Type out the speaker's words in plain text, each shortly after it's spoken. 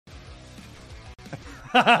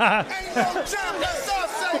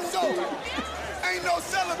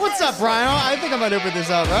What's up, Brian? I think I might open this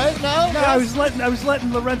up, right? No, I was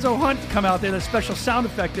letting Lorenzo Hunt come out there. The special sound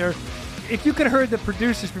effect there. If you could have heard the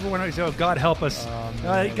producers before when I said, "Oh, God help us,"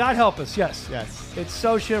 God help us. Yes. It's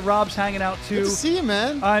Sosha. Rob's hanging out too. Good to see you,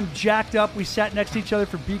 man. I'm jacked up. We sat next to each other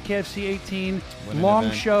for BKFC 18.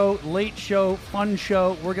 Long show, late show, fun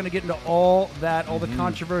show. We're going to get into all that, all the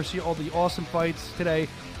controversy, all the awesome fights today,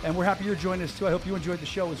 and we're happy you're joining us too. I hope you enjoyed the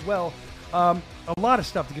show as well. A lot of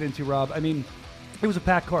stuff to get into, Rob. I mean, it was a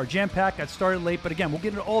packed card, jam-packed. Got started late, but again, we'll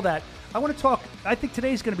get into all that. I want to talk. I think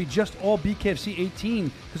today's going to be just all BKFC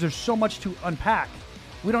 18 because there's so much to unpack.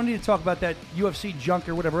 We don't need to talk about that UFC junk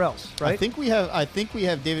or whatever else, right? I think we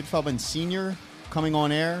have David Feldman Sr. coming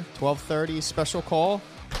on air, 12:30 special call.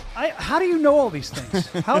 How do you know all these things?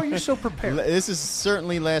 How are you so prepared? This is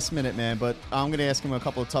certainly last minute, man, but I'm going to ask him a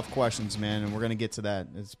couple of tough questions, man, and we're going to get to that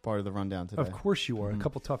as part of the rundown today. Of course you are. A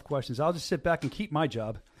couple tough questions. I'll just sit back and keep my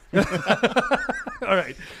job. All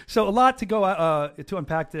right. So a lot to go to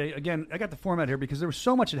unpack today. Again, I got the format here because there was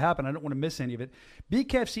so much that happened. I don't want to miss any of it.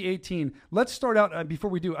 BKFC 18. Let's start out. Before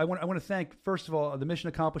we do, I want to thank, first of all, the Mission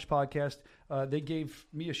Accomplished podcast. They gave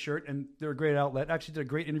me a shirt, and they're a great outlet. Actually did a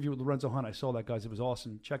great interview with Lorenzo Hunt. I saw that, guys. It was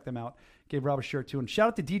awesome. Check them out. Gave Rob a shirt, too. And shout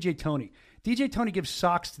out to DJ Tony. DJ Tony gives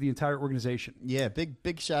socks to the entire organization. Yeah,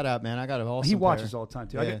 big shout out, man. I got an awesome He watches all the time,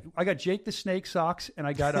 too. Yeah. I got Jake the Snake socks, and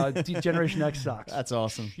I got Generation X socks. That's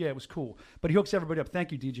awesome. Yeah, it was cool. But he hooks everybody up.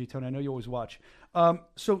 Thank you, DJ Tony. I know you always watch.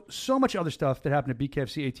 So much other stuff that happened at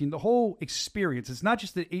BKFC 18. The whole experience. It's not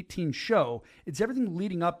just the 18 show. It's everything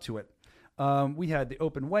leading up to it. We had the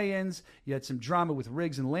open weigh-ins. You had some drama with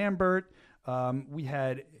Riggs and Lambert. We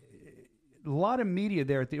had a lot of media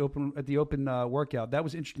there at the open workout. That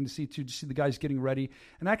was interesting to see too, to see the guys getting ready.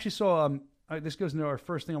 And I actually saw this goes into our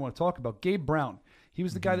first thing I want to talk about. Gabe Brown. He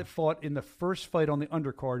was the guy that fought in the first fight on the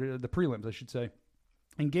undercard, the prelims, I should say.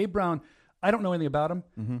 And Gabe Brown, I don't know anything about him,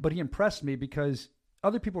 but he impressed me because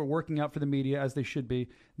other people are working out for the media as they should be.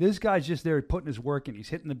 This guy's just there putting his work in. He's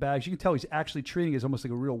hitting the bags. You can tell he's actually treating it as almost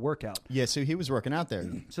like a real workout. Yeah, so he was working out there.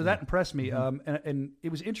 So that impressed me. And it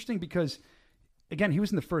was interesting because, again, he was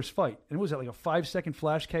in the first fight. And it was like a 5-second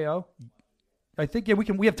flash KO. I think, yeah,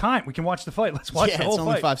 we have time. We can watch the fight. Let's watch the whole fight. It's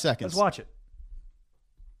only 5 seconds. Let's watch it.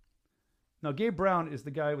 Now, Gabe Brown is the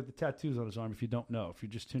guy with the tattoos on his arm, if you don't know. If you're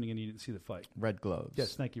just tuning in, you didn't see the fight. Red gloves.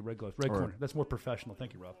 Yes, thank you. Red gloves. Red corner. That's more professional.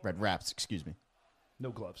 Thank you, Rob. Red wraps, excuse me. No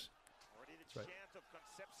gloves. That's right. Of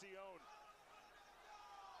Concepcion.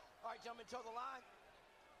 All right, gentlemen, toe the line.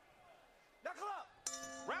 Knuckle up.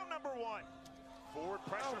 Round number 1. Forward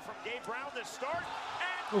pressure from Gabe Brown to start.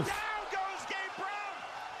 And down goes Gabe Brown.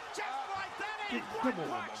 Just like that. One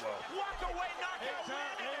punch. Walk away knockout.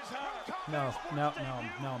 Now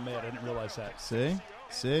I'm mad. I didn't realize that. See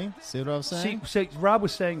what I was saying? See, Rob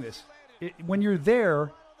was saying this. When you're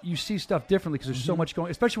there, you see stuff differently because there's so much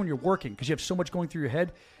going, especially when you're working, because you have so much going through your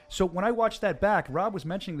head. So when I watched that back, Rob was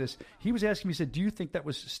mentioning this. He was asking me, he said, do you think that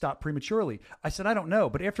was stopped prematurely? I said, I don't know.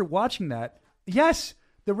 But after watching that, yes,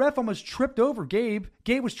 the ref almost tripped over Gabe.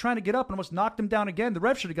 Gabe was trying to get up and almost knocked him down again. The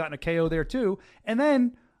ref should have gotten a KO there too. And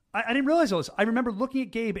then I didn't realize all this. I remember looking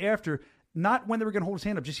at Gabe after, not when they were going to hold his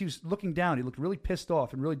hand up, just he was looking down. He looked really pissed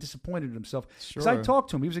off and really disappointed in himself. Because I talked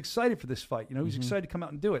to him. He was excited for this fight. He was excited to come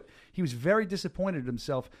out and do it. He was very disappointed in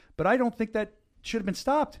himself. But I don't think that should have been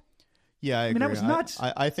stopped. Yeah, I agree. That was nuts.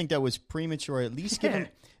 I think that was premature. At least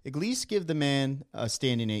give the man a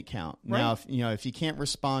standing 8 count. Right. Now, if you can't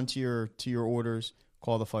respond to your orders,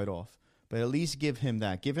 call the fight off. But at least give him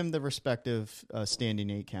that. Give him the respective standing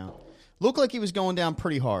 8 count. Looked like he was going down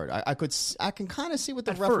pretty hard. I can kind of see what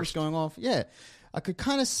the ref was going off. Yeah, I could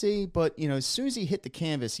kind of see, but as soon as he hit the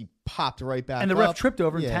canvas, he popped right back. And the ref tripped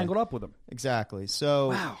over and tangled up with him. Exactly. So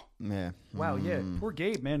wow, yeah, poor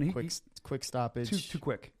Gabe, man. Quick stoppage. Too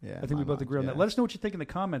quick. Yeah, I think we both agree on that. Let us know what you think in the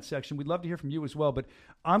comments section. We'd love to hear from you as well. But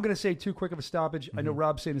I'm going to say too quick of a stoppage. I know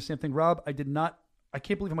Rob's saying the same thing. Rob, I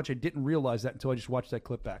can't believe how much I didn't realize that until I just watched that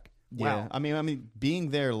clip back. Yeah, wow. I mean,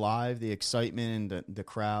 being there live, the excitement and the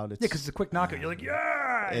crowd. Because it's a quick knockout. You're like,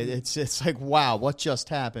 yeah. It's like, wow, what just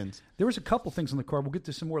happened? There was a couple things on the card. We'll get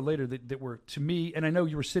to some more later that were, to me, and I know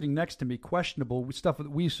you were sitting next to me, questionable stuff that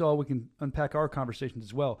we saw. We can unpack our conversations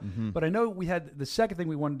as well. But I know we had the second thing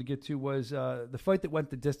we wanted to get to was the fight that went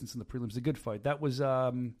the distance in the prelims, the good fight. That was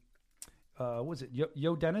what was it?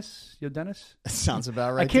 Yo Dennis? That sounds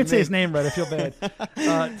about right. I can't say his name right. I feel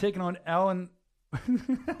bad. Taking on Alan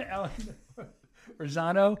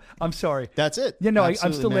Rosano. I'm sorry. That's it. Yeah, no,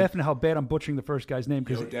 I'm still laughing at how bad I'm butchering the first guy's name.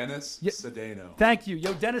 Yo Dennis Cedeno. Thank you.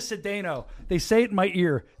 Yo Dennis Cedeno. They say it in my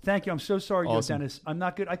ear. Thank you. I'm so sorry, awesome. Yo Dennis. I'm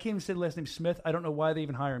not good. I can't even say the last name Smith. I don't know why they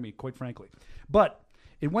even hire me, quite frankly. But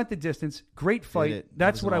It went the distance. Great fight.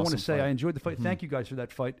 That's what I want to say. Fight. I enjoyed the fight. Thank you guys for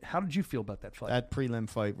that fight. How did you feel about that fight? That prelim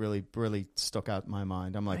fight really stuck out in my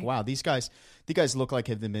mind. I'm like, wow, these guys look like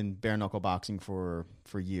they've been bare knuckle boxing for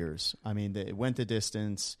years. I mean, it went the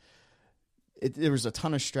distance. There was a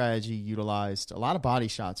ton of strategy utilized, a lot of body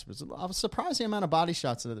shots. It was a surprising amount of body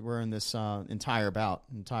shots that were in this entire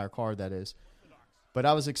card, that is. But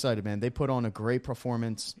I was excited, man. They put on a great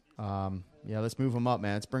performance. Let's move them up,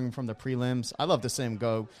 man. Let's bring them from the prelims. I love to see them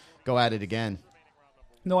go at it again.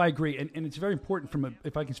 No, I agree. And it's very important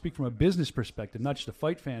if I can speak from a business perspective, not just a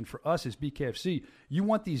fight fan, for us as BKFC, you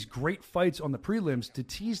want these great fights on the prelims to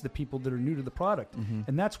tease the people that are new to the product.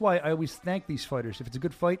 And that's why I always thank these fighters. If it's a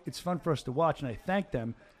good fight, it's fun for us to watch, and I thank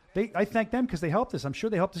them. I thank them because they helped us. I'm sure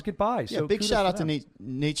they helped us get by. Yeah, big shout out to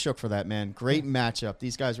Nate Shook for that, man. Great matchup.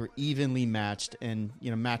 These guys were evenly matched, and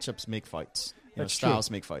matchups make fights.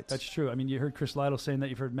 Styles make fights. That's true. I mean, you heard Chris Lytle saying that.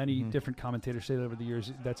 You've heard many different commentators say that over the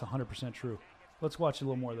years. That's 100% true. Let's watch a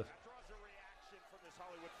little more of this.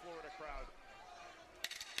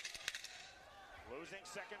 Losing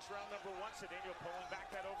seconds round number 1. Cedeno pulling back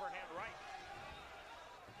that overhand right.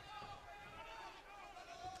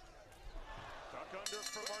 Duck under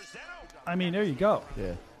for Marzano. I mean, there you go.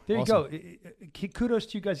 Yeah. There awesome. you go. Kudos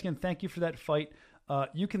to you guys again. Thank you for that fight.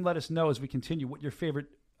 You can let us know as we continue what your favorite.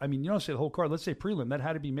 I mean, you don't say the whole card. Let's say prelim. That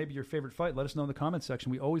had to be maybe your favorite fight. Let us know in the comment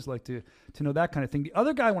section. We always like to know that kind of thing. The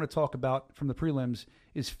other guy I want to talk about from the prelims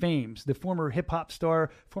is Fames, the former hip-hop star,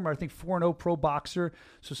 former, I think, 4-0 pro boxer.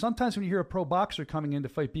 So sometimes when you hear a pro boxer coming in to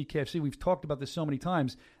fight BKFC, we've talked about this so many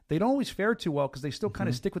times, they don't always fare too well because they still kind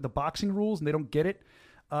of stick with the boxing rules and they don't get it.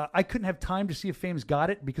 I couldn't have time to see if Fames got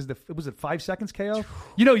it because it was 5 seconds KO.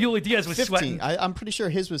 Yuli Diaz was 15. sweating. I'm pretty sure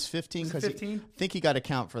his was 15 because I think he got a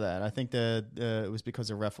count for that. I think it was because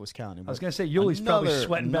the ref was counting. I was going to say Yuli's probably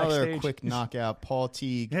sweating backstage. Another quick knockout. Paul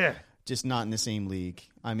Teague, just not in the same league.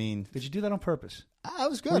 I mean, did you do that on purpose? I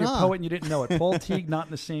was good. You're a poet and you didn't know it. Paul Teague not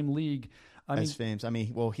in the same league. As Fames. I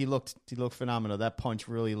mean, well, he looked phenomenal. That punch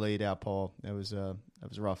really laid out Paul. That was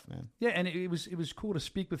rough, man. Yeah, and it was cool to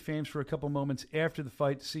speak with Fames for a couple moments after the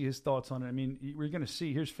fight to see his thoughts on it. I mean, we're going to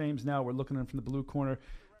see. Here's Fames now. We're looking at him from the blue corner.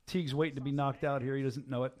 Teague's waiting to be knocked out here. He doesn't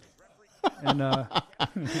know it. And I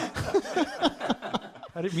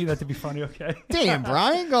didn't mean that to be funny, okay? Damn,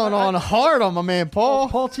 Brian, going on hard on my man Paul.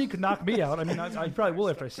 Paul Teague could knock me out. I mean, I probably will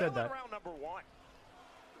after I said that.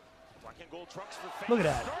 Look at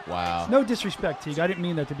that. Wow. No disrespect, Teague. I didn't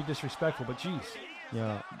mean that to be disrespectful, but geez.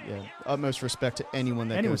 Yeah. Utmost respect to anyone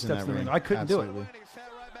that goes in that ring. I couldn't do it.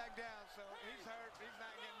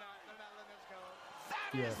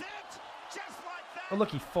 Yeah. Oh, look,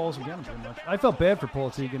 he falls again pretty much. I felt bad for Paul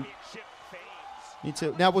Teague. Me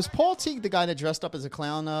too. Now, was Paul Teague the guy that dressed up as a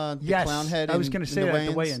clown? Yes, clown head. I was going to say that at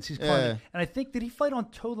the weigh-ins. He's and Yeah. I think did he fight on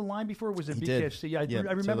Toe the Line before? Or was it He BKFC? did. Yeah, Yeah,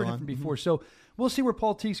 I remember him from before. So we'll see where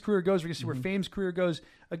Paul Teague's career goes. We're going to see where Fame's career goes.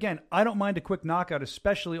 Again, I don't mind a quick knockout,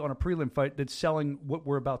 especially on a prelim fight that's selling what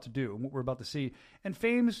we're about to do and what we're about to see. And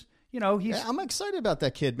Fame's, he's. I'm excited about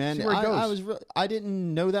that kid, man. See where it goes. I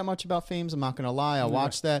didn't know that much about Fames. I'm not going to lie. I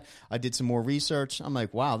watched that. I did some more research. I'm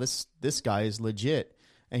like, wow, this guy is legit.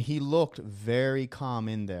 And he looked very calm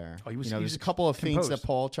in there. Oh, he was. There's a couple of feints that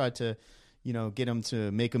Paul tried to, get him to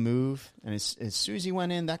make a move. And as soon as he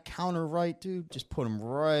went in, that counter right, dude, just put him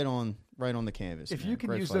right on the canvas. If you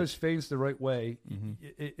can use those feints the right way,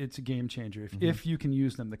 it's a game changer. If you can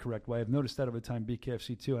use them the correct way. I've noticed that over time,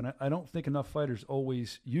 BKFC too. And I don't think enough fighters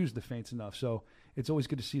always use the feints enough. So it's always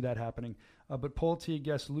good to see that happening. But Paul Teague,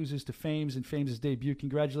 yes, loses to Fames in Fames' debut.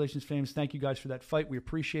 Congratulations, Fames. Thank you guys for that fight. We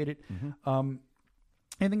appreciate it.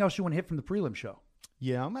 Anything else you want to hit from the prelim show?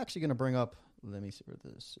 Yeah, I'm actually going to bring up. Let me see where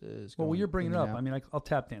this is. Well, you're bringing it up. I mean, I'll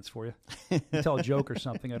tap dance for you. You tell a joke or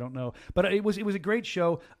something. I don't know, but it was a great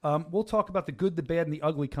show. We'll talk about the good, the bad, and the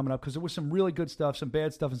ugly coming up because there was some really good stuff, some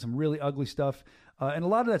bad stuff, and some really ugly stuff, and a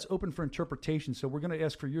lot of that's open for interpretation. So we're going to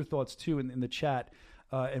ask for your thoughts too in the chat,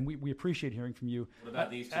 and we appreciate hearing from you. What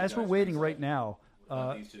about these two as guys, we're waiting right now.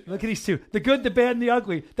 Look at these two. The good, the bad, and the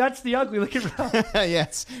ugly. That's the ugly. Look at Rob.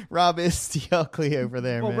 Yes, Rob is the ugly over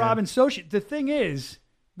there, well, man. Rob and Sochi. The thing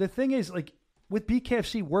is, like, with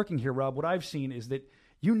BKFC working here, Rob, what I've seen is that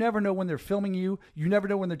you never know when they're filming you. You never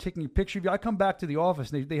know when they're taking a picture of you. I come back to the office,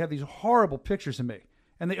 and they have these horrible pictures of me.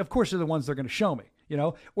 And they, of course, they're the ones they're going to show me,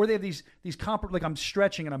 Or they have these like I'm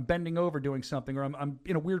stretching and I'm bending over doing something, or I'm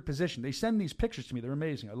in a weird position. They send these pictures to me. They're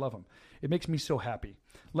amazing. I love them. It makes me so happy.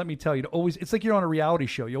 Let me tell you, it's like you're on a reality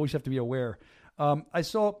show. You always have to be aware. I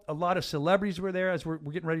saw a lot of celebrities were there as we're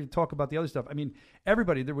getting ready to talk about the other stuff. I mean,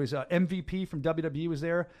 everybody. There was MVP from WWE was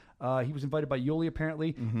there. He was invited by Yuli,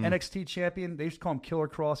 apparently. NXT champion. They used to call him Killer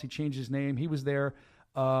Cross. He changed his name. He was there.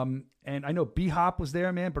 And I know B-Hop was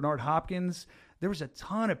there, man. Bernard Hopkins. There was a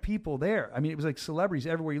ton of people there. I mean, it was like celebrities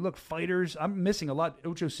everywhere you look. Fighters. I'm missing a lot.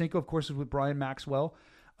 Ocho Cinco, of course, was with Brian Maxwell.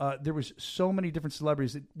 There was so many different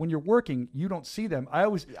celebrities that when you're working, you don't see them. I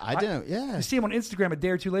didn't. Yeah. You see them on Instagram a day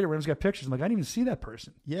or two later. Everyone's got pictures. I'm like, I didn't even see that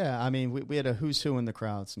person. Yeah. I mean, we had a who's who in the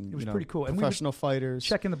crowds. And, it was pretty cool. Professional fighters.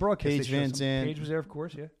 Checking the broadcast. Paige Van Zandt. Paige was there, of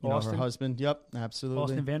course. Yeah. Austin. Her husband. Yep. Absolutely.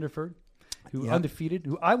 Austin Vanderford, who undefeated,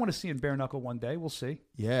 who I want to see in bare knuckle one day. We'll see.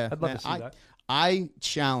 Yeah. I'd love to see that. I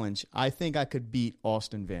challenge. I think I could beat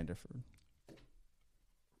Austin Vanderford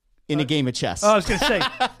in a game of chess. I was going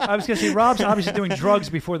to say, Rob's obviously doing drugs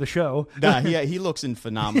before the show. Nah, he looks in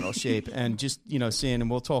phenomenal shape, and just seeing, and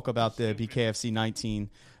we'll talk about the BKFC 19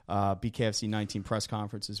 press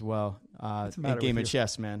conference as well. A game of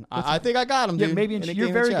chess, man. I think I got him, dude. Yeah, maybe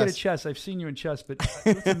you're very good at chess. I've seen you in chess, but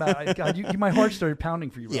what's the matter? God, my heart started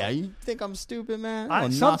pounding for you, Rob. Yeah, you think I'm stupid,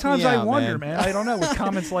 man? Sometimes I wonder, man. I don't know, with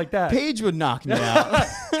comments like that. Paige would knock me out.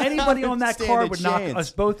 Anybody on that card would knock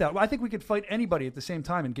us both out. I think we could fight anybody at the same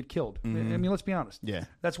time and get killed. Mm-hmm. I mean, let's be honest. Yeah.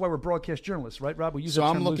 That's why we're broadcast journalists, right, Rob? We use so that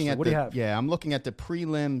term I'm looking loosely. at what do you have? Yeah, I'm looking at the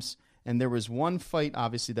prelims, and there was one fight,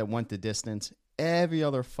 obviously, that went the distance. Every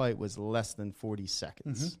other fight was less than 40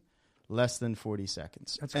 seconds. Mm-hmm. Less than 40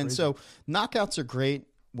 seconds. That's and crazy. So knockouts are great.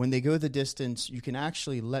 When they go the distance, you can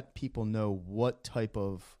actually let people know what type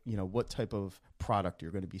of product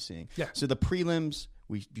you're going to be seeing. Yeah. So the prelims,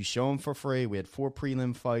 we show them for free. We had 4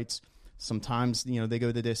 prelim fights. Sometimes, they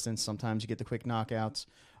go the distance. Sometimes you get the quick knockouts.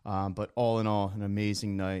 But all in all, an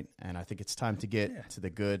amazing night. And I think it's time to get to the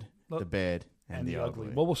good, the bad, and the ugly.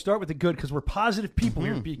 Well, we'll start with the good because we're positive people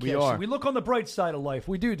here at BKFC. We are. We look on the bright side of life.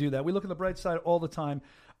 We do that. We look on the bright side all the time.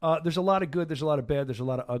 There's a lot of good. There's a lot of bad. There's a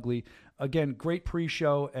lot of ugly. Again, great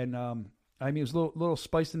pre-show. And, it was a little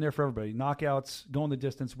spiced in there for everybody. Knockouts, going the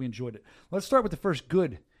distance. We enjoyed it. Let's start with the first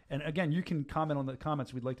good. And, again, you can comment on the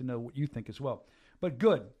comments. We'd like to know what you think as well. But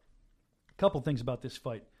good. A couple things about this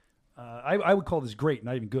fight. I would call this great,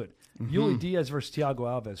 not even good. Mm-hmm. Yuli Diaz versus Thiago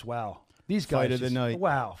Alves. Wow. These guys, fight of the night.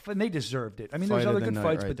 Wow, and they deserved it. I mean, there's other good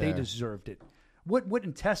fights, but they deserved it. What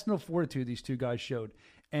intestinal fortitude these two guys showed,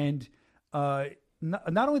 and not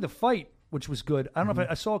only the fight, which was good. I don't know if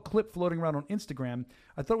I saw a clip floating around on Instagram.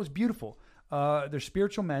 I thought it was beautiful. They're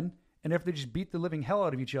spiritual men, and after they just beat the living hell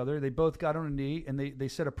out of each other, they both got on a knee and they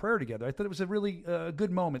said a prayer together. I thought it was a really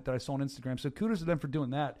good moment that I saw on Instagram. So kudos to them for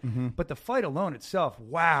doing that. Mm-hmm. But the fight alone itself,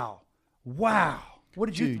 wow. What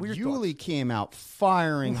did you? Yuli came out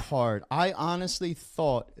firing hard. I honestly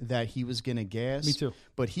thought that he was going to gas. Me too.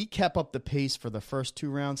 But he kept up the pace for the first 2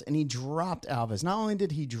 rounds, and he dropped Alves. Not only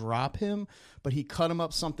did he drop him, but he cut him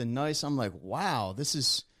up something nice. I'm like, wow, this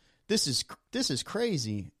is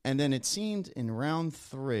crazy. And then it seemed in round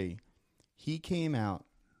 3,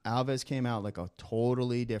 Alves came out like a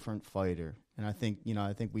totally different fighter. And I think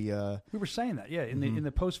we were saying that, yeah. In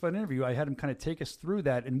the post-fight interview, I had him kind of take us through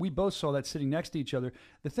that, and we both saw that sitting next to each other.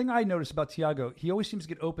 The thing I noticed about Thiago, he always seems to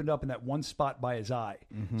get opened up in that one spot by his eye.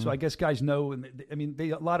 Mm-hmm. So I guess guys know, and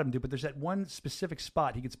a lot of them do, but there's that one specific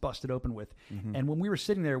spot he gets busted open with. Mm-hmm. And when we were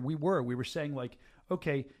sitting there, we were saying like,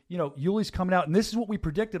 okay, Yuli's coming out, and this is what we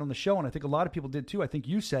predicted on the show, and I think a lot of people did too. I think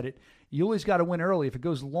you said it. Yuli's got to win early. If it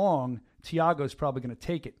goes long, Thiago's probably going to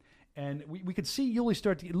take it. And we could see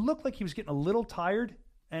Yuli it looked like he was getting a little tired,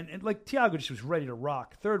 and like Thiago just was ready to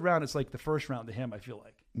rock. 3rd round, it's like the first round to him, I feel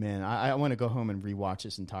like. Man, I want to go home and rewatch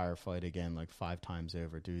this entire fight again like 5 times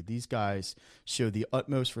over, dude. These guys showed the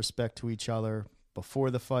utmost respect to each other before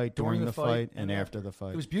the fight, during the fight, and after the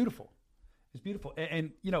fight. It was beautiful.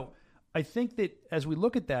 And I think that as we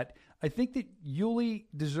look at that, I think that Yuli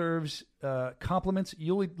deserves compliments.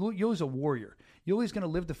 Yuli's a warrior. Yuli's going to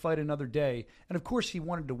live to fight another day. And, of course, he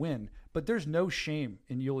wanted to win. But there's no shame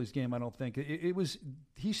in Yuli's game, I don't think.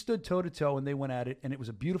 He stood toe-to-toe, and they went at it, and it was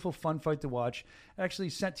a beautiful, fun fight to watch. I actually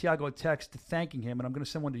sent Thiago a text thanking him, and I'm going to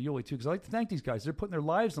send one to Yuli, too, because I like to thank these guys. They're putting their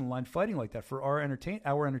lives on the line fighting like that for our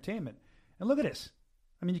entertainment. And look at this.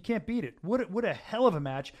 I mean, you can't beat it. What a hell of a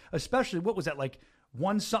match, especially, what was that, like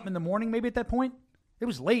 1-something in the morning maybe at that point? It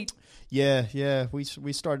was late. Yeah. We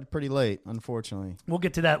started pretty late, unfortunately. We'll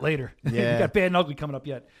get to that later. Yeah. We got bad and ugly coming up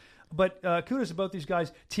yet. But kudos to both these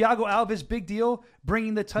guys. Thiago Alves, big deal,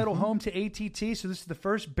 bringing the title home to ATT. So this is the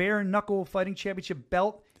first bare knuckle fighting championship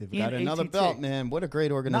belt. They've got another belt, man. What a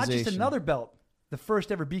great organization. Not just another belt. The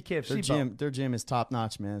first ever BKFC belt. Their gym is top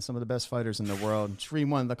notch, man. Some of the best fighters in the world. Just reading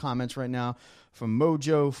one of the comments right now from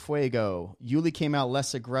Mojo Fuego. Yuli came out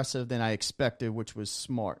less aggressive than I expected, which was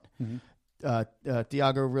smart. Mm-hmm.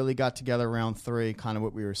 Thiago really got together round 3, kind of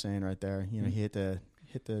what we were saying right there. He hit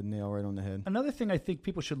hit the nail right on the head. Another thing I think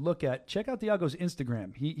people should look at, check out Thiago's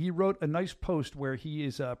Instagram. He wrote a nice post where he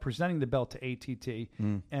is presenting the belt to ATT,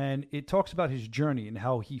 and it talks about his journey and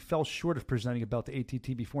how he fell short of presenting a belt to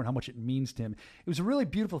ATT before and how much it means to him. It was a really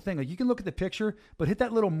beautiful thing. Like, you can look at the picture, but hit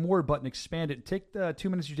that little more button, expand it, and take 2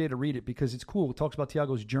 minutes of your day to read it because it's cool. It talks about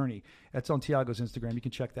Thiago's journey. That's on Thiago's Instagram. You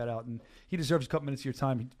can check that out, and he deserves a couple minutes of your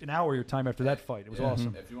time, an hour of your time after that fight. It was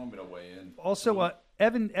awesome. If you want me to weigh in. Also,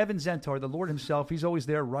 Evan Zentar, the Lord himself, he's always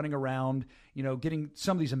there running around, getting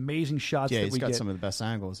some of these amazing shots that we get. Yeah, he's got some of the best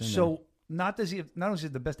angles in there. So not only is he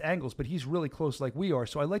the best angles, but he's really close like we are.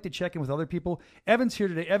 So I like to check in with other people. Evan's here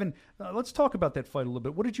today. Evan, let's talk about that fight a little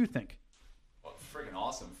bit. What did you think? Well, freaking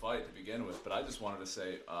awesome fight to begin with. But I just wanted to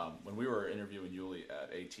say, when we were interviewing Yuli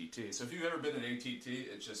at ATT, so if you've ever been at ATT,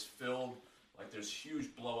 it's just filled. Like, there's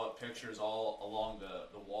huge blow-up pictures all along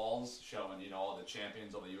the walls showing, all the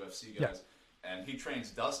champions, all the UFC guys. Yeah. And he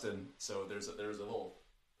trains Dustin, so there's a little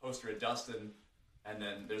poster of Dustin, and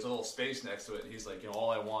then there's a little space next to it. And he's like,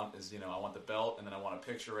 all I want is, I want the belt, and then I want a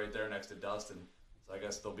picture right there next to Dustin. So I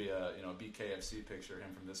guess there'll be a BKFC picture of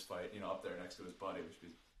him from this fight, up there next to his buddy, which would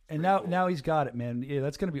be. And now he's got it, man. Yeah,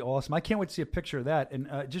 that's going to be awesome. I can't wait to see a picture of that. And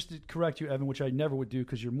just to correct you, Evan, which I never would do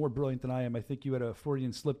because you're more brilliant than I am, I think you had a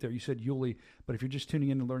Freudian slip there. You said Yuli, but if you're just tuning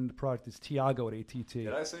in and learning the product, it's Thiago at ATT.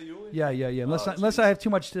 Did I say Yuli? Yeah. Unless I have too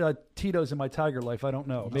much Tito's in my Tiger life, I don't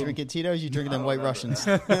know. Maybe. Drinking Tito's, you drinking them White Russians.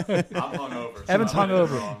 I'm hungover. Evan's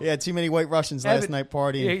hungover. Yeah, too many White Russians last night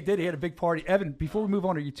partying. Yeah, he did. He had a big party. Evan, before we move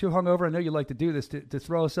on, are you too hungover? I know you like to do this to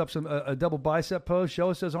throw us up a double bicep pose. Show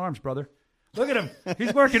us those arms, brother. Look at him.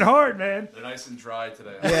 He's working hard, man. They're nice and dry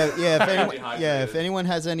today. If anyone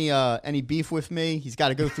has any beef with me, he's got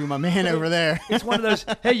to go through my man over there. It's one of those,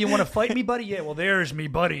 hey, you want to fight me, buddy? Yeah, well, there's me,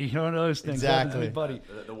 buddy. One of those things. Exactly. Me, buddy.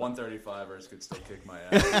 The 135ers could still kick my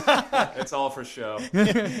ass. It's all for show.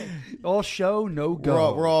 All show, no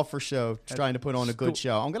go. We're all for show, trying to put on a good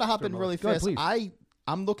show. I'm going to hop in really fast. Ahead,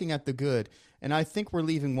 I'm looking at the good, and I think we're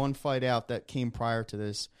leaving one fight out that came prior to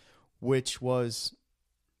this, which was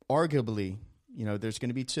arguably, there's going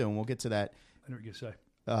to be two, and we'll get to that. I know what you're going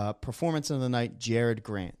to say. Performance of the night, Jared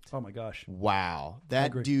Grant. Oh, my gosh. Wow.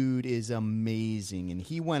 That dude is amazing, and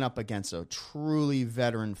he went up against a truly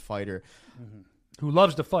veteran fighter. Mm-hmm. Who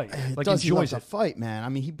loves to fight. Enjoys the fight, man. I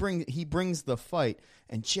mean, he brings the fight,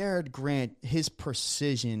 and Jared Grant, his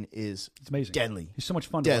precision is amazing. Deadly. He's so much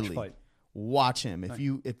fun to watch fight. Watch him.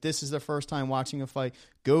 If this is the first time watching a fight,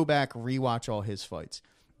 go back, rewatch all his fights.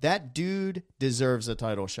 That dude deserves a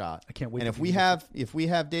title shot. I can't wait. And if we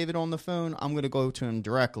have David on the phone, I'm going to go to him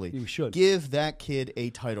directly. You should give that kid a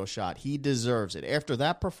title shot. He deserves it. After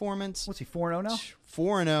that performance, what's he 4-0 now?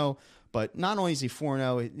 4-0. But not only is he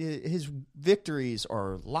 4-0, his victories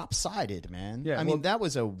are lopsided, man. Yeah, that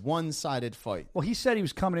was a one-sided fight. Well, he said he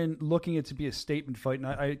was coming in looking it to be a statement fight, and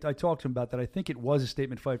I talked to him about that. I think it was a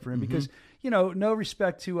statement fight for him because, no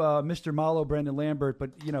respect to Mr. Malo, Brandon Lambert,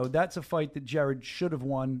 but, that's a fight that Jared should have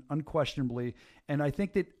won, unquestionably. And I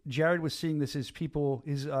think that Jared was seeing this as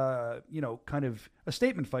kind of a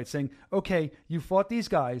statement fight, saying, okay, you fought these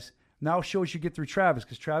guys, now show us you get through Travis,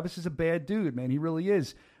 because Travis is a bad dude, man. He really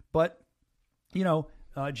is. But,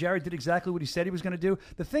 Jared did exactly what he said he was going to do.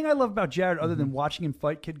 The thing I love about Jared, other than watching him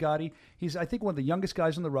fight Kid Gotti, he's, I think, one of the youngest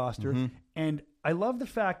guys on the roster. And I love the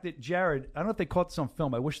fact that Jared, I don't know if they caught this on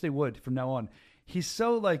film. I wish they would from now on. He's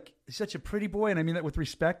such a pretty boy, and I mean that with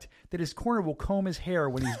respect, that his corner will comb his hair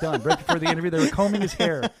when he's done. Right before the interview, they were combing his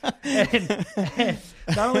hair. And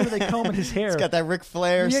not only were they combing his hair. He's got that Ric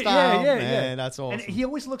Flair style. Man, that's awesome. And he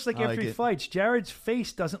always looks like after he fights, Jared's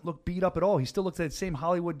face doesn't look beat up at all. He still looks like the same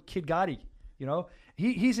Hollywood Kid Gotti,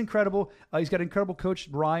 He's incredible. He's got an incredible coach,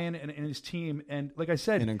 Ryan, and his team. And like I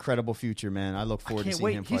said, an incredible future, man. I look forward to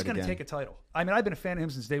seeing him fight again. He's going to take a title. I mean, I've been a fan of him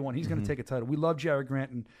since day one. He's going to take a title. We love Jared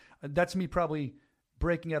Grant, and that's me probably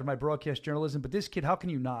breaking out of my broadcast journalism. But this kid, how can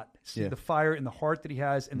you not see the fire and the heart that he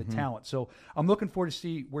has and the talent? So I'm looking forward to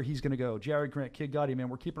see where he's going to go. Jared Grant, Kid Gotti, man,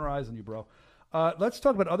 we're keeping our eyes on you, bro. Let's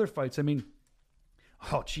talk about other fights. I mean,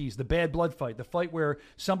 oh, geez, the bad blood fight. The fight where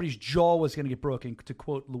somebody's jaw was going to get broken, to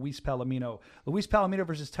quote Luis Palomino. Luis Palomino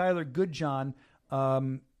versus Tyler Goodjohn.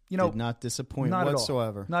 Did not disappoint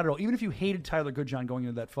whatsoever. Not at all. Even if you hated Tyler Goodjohn going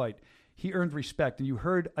into that fight, he earned respect. And you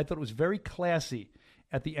heard, I thought it was very classy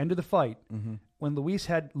at the end of the fight when Luis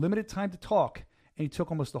had limited time to talk, and he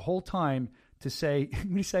took almost the whole time to say,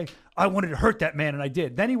 I wanted to hurt that man, and I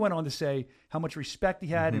did. Then he went on to say how much respect he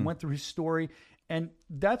had and went through his story. And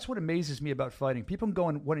that's what amazes me about fighting. People go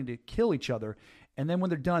and wanting to kill each other, and then when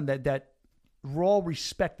they're done, that raw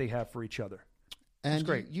respect they have for each other. And it's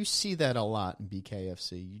great. You see that a lot in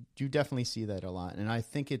BKFC. You definitely see that a lot. And I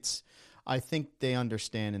think they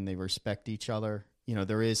understand and they respect each other.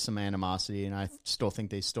 there is some animosity, and I still think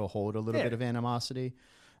they still hold a little bit of animosity.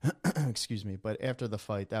 Excuse me. But after the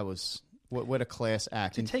fight, that was what a class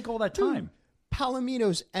act. To take all that time.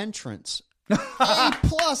 Palomino's entrance, A+,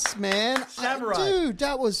 man. Samurai. Dude,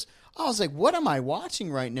 I was like, what am I watching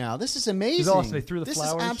right now? This is amazing. It was awesome. They threw the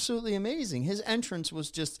flowers. This is absolutely amazing. His entrance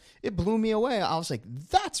was it blew me away. I was like,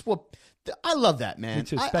 I love that, man. Me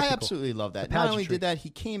too. I absolutely love that. Not only did that, he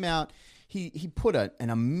came out, he put an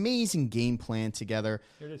amazing game plan together.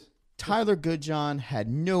 Here it is. Tyler Goodjohn had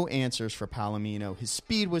no answers for Palomino. His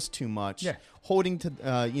speed was too much. Yeah. Holding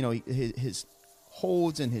to, his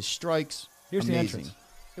holds and his strikes. Here's amazing. the entrance.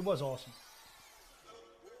 It was awesome.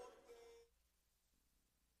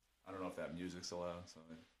 I don't know if that music's allowed, so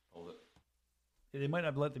hold it. Yeah, they might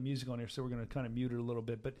not let the music on here, so we're going to kind of mute it a little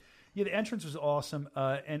bit. But yeah, the entrance was awesome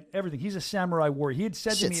and everything. He's a samurai warrior. He had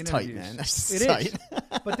said to me in tight, interviews. Man. That's it tight. is.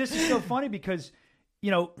 But this is so funny because,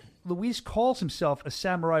 Luis calls himself a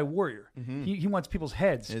samurai warrior. Mm-hmm. He wants people's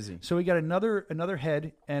heads. Is he? So he got another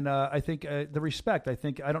head, and I think the respect. I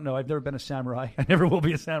don't know. I've never been a samurai. I never will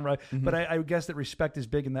be a samurai. Mm-hmm. But I guess that respect is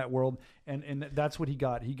big in that world, and that's what he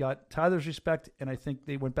got. He got Tyler's respect, and I think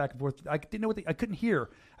they went back and forth. I didn't know I couldn't hear.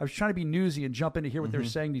 I was trying to be newsy and jump in to hear what they were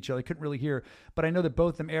saying to each other. I couldn't really hear, but I know that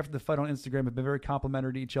both of them after the fight on Instagram have been very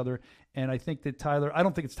complimentary to each other. And I think that Tyler. I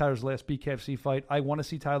don't think it's Tyler's last BKFC fight. I want to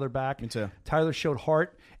see Tyler back. Me too. Tyler showed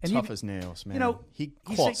heart. And tough as nails, man. He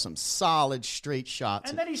caught some solid straight shots.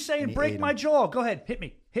 And then he's saying, break my jaw. Go ahead. Hit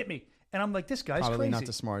me. And I'm like, this guy's probably crazy. Not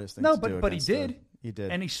the smartest thing to do. No, but he did. He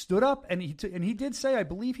did. And he stood up, and he did say, I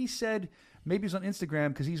believe he said, maybe it was on Instagram,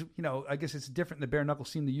 because he's, I guess it's different in the bare knuckle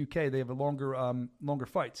scene in the UK. They have a longer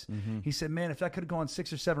fights. Mm-hmm. He said, man, if that could have gone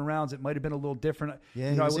 6 or 7 rounds, it might have been a little different.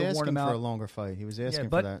 Yeah, he was asking for a longer fight. He was asking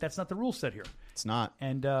for that. But that's not the rule set here. It's not.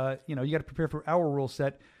 And, you got to prepare for our rule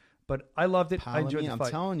set. But I loved it. I enjoyed the fight.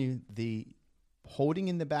 I'm telling you, the holding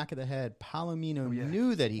in the back of the head, Palomino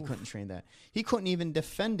knew that he couldn't train that. He couldn't even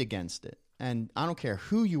defend against it. And I don't care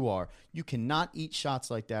who you are, you cannot eat shots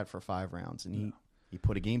like that for 5 rounds. And he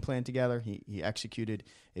put a game plan together. He executed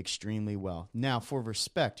extremely well. Now, for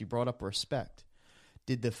respect, you brought up respect.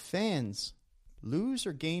 Did the fans lose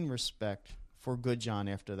or gain respect for Goodjohn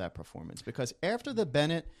after that performance? Because after the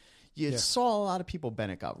Bennett, you saw a lot of people.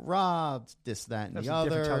 Bennett got robbed, this, that, and the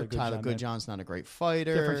other. Tyler Goodjohn's not a great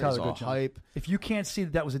fighter. Different Tyler Goodjohn. Hype. If you can't see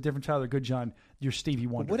that was a different Tyler Goodjohn, you're Stevie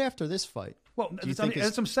Wonder. But what after this fight? Well, that's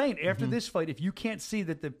what I'm saying. After this fight, if you can't see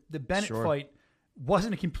that the Bennett fight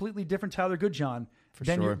wasn't a completely different Tyler Goodjohn,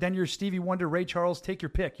 then you're Stevie Wonder, Ray Charles, take your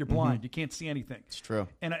pick. You're blind. You can't see anything. It's true.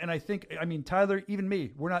 And I think, Tyler, even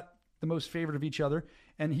me, we're not the most favorite of each other,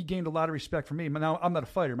 and he gained a lot of respect from me. Now, I'm not a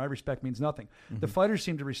fighter. My respect means nothing. The fighters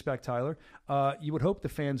seem to respect Tyler. You would hope the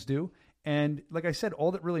fans do. And like I said,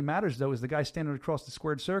 all that really matters, though, is the guy standing across the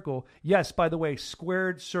squared circle. Yes, by the way,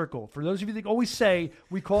 squared circle. For those of you that always say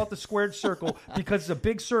we call it the squared circle because it's a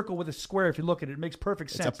big circle with a square. If you look at it, it makes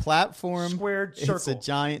perfect sense. It's a platform. Squared circle. It's a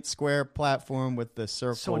giant square platform with the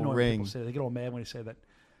circle so annoying ring. People say that. They get all mad when you say that.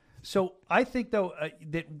 So I think, though,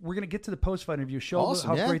 that we're going to get to the post-fight interview, show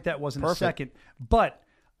how great that was in a second. But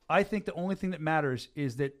I think the only thing that matters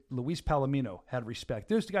is that Luis Palomino had respect.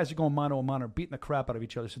 There's the guys who are going mano a mano, beating the crap out of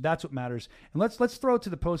each other. So that's what matters. And let's throw it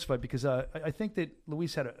to the post-fight because I think that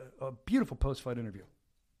Luis had a beautiful post-fight interview.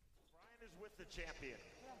 Brian is with the champion.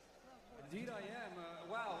 Indeed I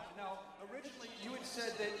am. Wow. Now, originally you had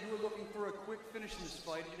said that you were looking for a quick finish in this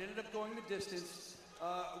fight. It ended up going the distance.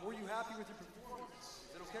 Were you happy with your performance?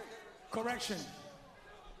 Is that okay? Correction.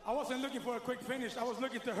 I wasn't looking for a quick finish. I was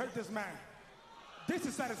looking to hurt this man. This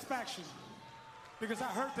is satisfaction because I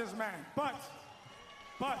hurt this man. But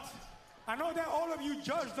I know that all of you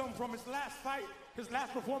judged him from his last fight, his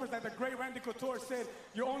last performance. Like the great Randy Couture said,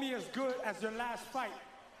 you're only as good as your last fight.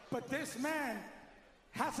 But this man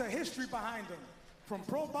has a history behind him. From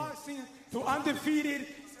pro boxing to undefeated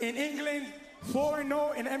in England,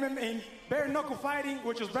 4-0 in MMA, in bare knuckle fighting,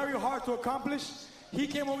 which is very hard to accomplish. He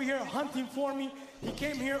came over here hunting for me. He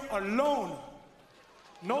came here alone.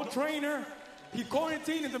 No trainer. He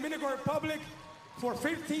quarantined in the Dominican Republic for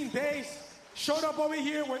 15 days. Showed up over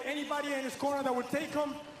here with anybody in his corner that would take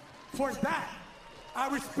him. For that, I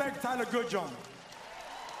respect Tyler Goodjohn.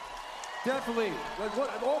 Definitely.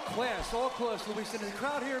 Like all class, Luis. And the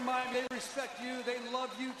crowd here in Miami, they respect you. They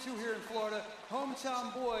love you, too, here in Florida.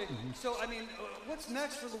 Hometown boy. So, what's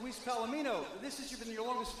next for Luis Palomino? This has been your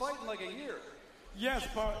longest fight in like a year. Yes,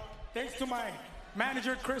 but thanks to my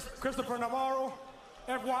manager, Christopher Navarro,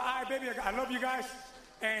 FYI, baby, I love you guys.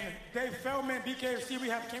 And Dave Feldman, BKFC, we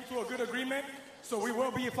have came to a good agreement. So we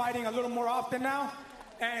will be fighting a little more often now.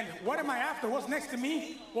 And what am I after? What's next to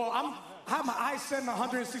me? Well, I have my eyes set on a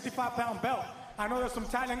 165-pound belt. I know there's some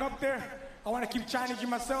talent up there. I want to keep challenging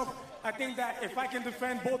myself. I think that if I can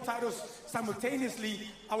defend both titles simultaneously,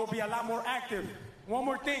 I will be a lot more active. One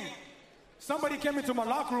more thing. Somebody came into my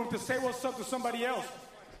locker room to say what's up to somebody else.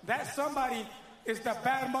 That somebody is the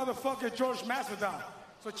bad motherfucker George Masvidal.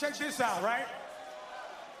 So check this out, right?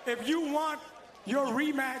 If you want your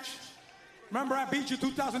rematch, remember I beat you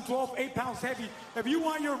 2012, 8 pounds heavy. If you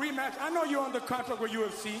want your rematch, I know you're under contract with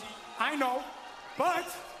UFC. I know.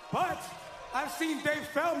 But I've seen Dave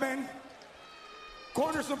Feldman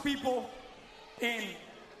corner some people in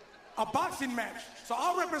a boxing match. So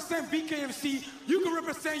I'll represent BKFC, you can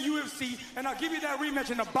represent UFC, and I'll give you that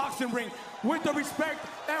rematch in a boxing ring with the respect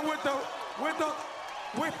and with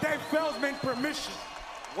Dave Feldman's permission.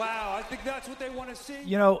 Wow, I think that's what they want to see.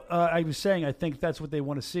 You know, I was saying I think that's what they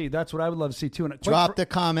want to see. That's what I would love to see, too. And drop the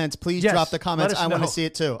comments. Please drop the comments. I want to see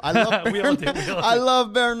it, too. I love I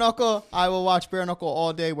love bare knuckle. I will watch bare knuckle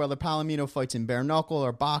all day, whether Palomino fights in bare knuckle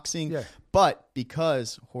or boxing. Yeah. But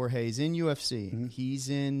because Jorge's in UFC, he's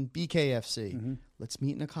in BKFC, let's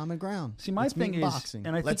meet in a common ground. See, my thing is, boxing.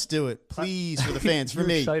 and I let's do it, please, for the fans, for you're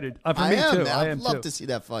me. Excited. For I me am, too. man. I am I'd love too. to see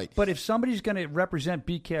that fight. But if somebody's going to represent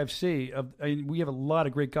BKFC, I mean, we have a lot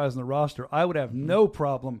of great guys on the roster. I would have no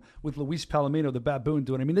problem with Luis Palomino, the baboon,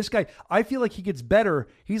 doing it. I mean, this guy, I feel like he gets better.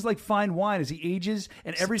 He's like fine wine as he ages,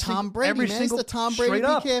 and It's Tom Brady, man. It's the Tom Brady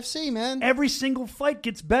BKFC, man. Every single fight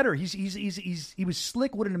gets better. He was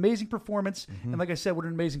slick. What an amazing performance, and like I said, what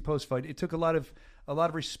an amazing post fight. It took a lot of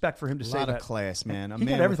respect for him to say that. A lot of class, man. He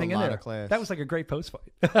got everything in there. That was like a great post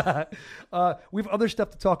fight. We have other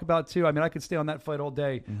stuff to talk about too. I mean, I could stay on that fight all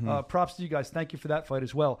day. Props to you guys. Thank you for that fight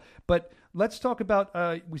as well. But let's talk about.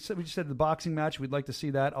 We just said the boxing match. We'd like to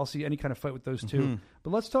see that. I'll see any kind of fight with those two.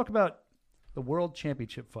 But let's talk about the World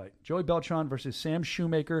Championship fight: Joey Beltran versus Sam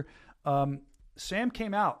Shoemaker. Sam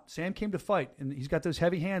came out. Sam came to fight, and he's got those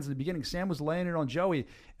heavy hands in the beginning. Sam was laying it on Joey,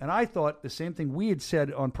 and I thought the same thing we had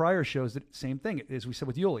said on prior shows, that same thing as we said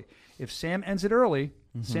with Yuli. If Sam ends it early,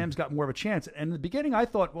 Sam's got more of a chance. And in the beginning, I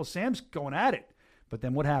thought, well, Sam's going at it. But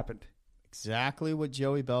then what happened? Exactly what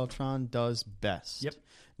Joey Beltran does best. Yep.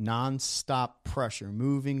 Non-stop pressure,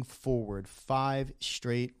 moving forward, 5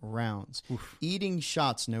 straight rounds, eating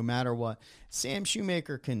shots no matter what. Sam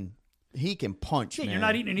Shoemaker can punch, man. You're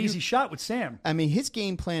not eating an easy shot with Sam. I mean, his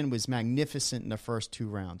game plan was magnificent in the first 2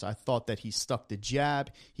 rounds. I thought that he stuck the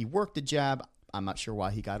jab. He worked the jab. I'm not sure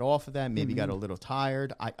why he got off of that. Maybe got a little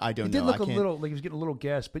tired. I don't know. He did look a little like he was getting a little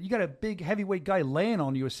gassed, but you got a big heavyweight guy laying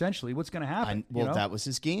on you essentially. What's going to happen? That was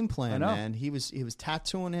his game plan, man. He was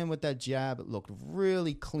tattooing him with that jab. It looked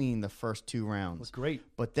really clean the first 2 rounds. Looked great.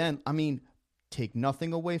 But then, I mean, take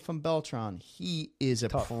nothing away from Beltran. He is a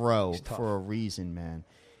pro for a reason, man.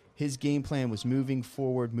 His game plan was moving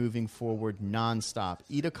forward, nonstop.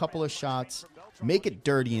 Eat a couple of shots, make it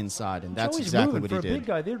dirty inside, and that's exactly what he did. For a big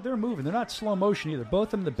guy, they're moving. They're not slow motion either. Both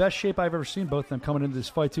of them, the best shape I've ever seen, both of them coming into this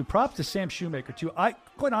fight, too. Props to Sam Shoemaker, too.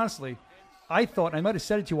 Quite honestly, I thought, and I might have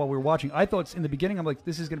said it to you while we were watching, I thought in the beginning, I'm like,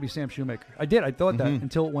 this is going to be Sam Shoemaker. I did. I thought that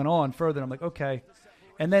until it went on further. And I'm like, okay.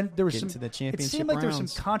 And then there was it seemed like there was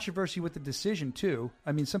some controversy with the decision, too.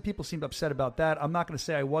 I mean, some people seemed upset about that. I'm not going to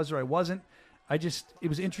say I was or I wasn't. It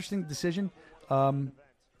was an interesting decision. So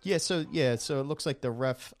it looks like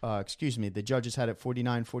the judges had it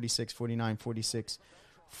 49-46, 49-46,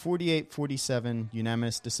 48-47,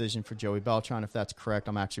 unanimous decision for Joey Beltran. If that's correct,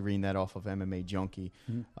 I'm actually reading that off of MMA Junkie.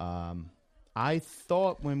 I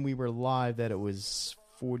thought when we were live that it was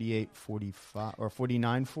 48-45 or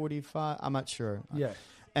 49-45. I'm not sure. Yeah.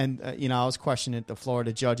 And, I was questioning the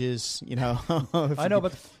Florida judges, I know,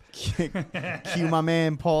 but... Cue my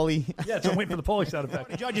man, Paulie. Yeah, so I'm waiting for the Paulie sound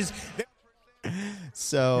effect. Judges.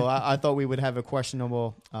 So I thought we would have a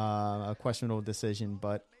questionable decision,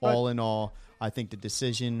 but all in all, I think the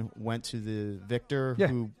decision went to the victor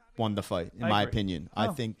who won the fight, in my opinion. I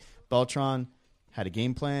think Beltran had a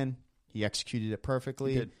game plan. He executed it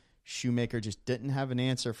perfectly. He did. Shoemaker just didn't have an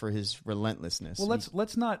answer for his relentlessness. Well,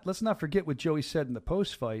 let's not forget what Joey said in the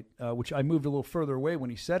post fight, which I moved a little further away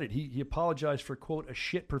when he said it. He apologized for, quote, a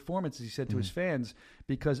shit performance, as he said to his fans,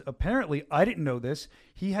 because apparently, I didn't know this,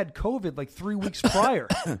 he had COVID like 3 weeks prior.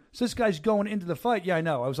 So this guy's going into the fight. Yeah, I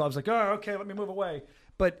know. I was like, oh, okay, let me move away.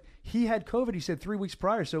 But he had COVID, he said, 3 weeks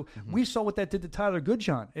prior. So we saw what that did to Tyler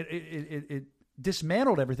Goodjohn. It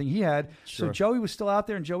dismantled everything he had. Sure. So Joey was still out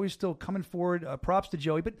there, and Joey's still coming forward. Props to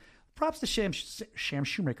Joey, but props to Sam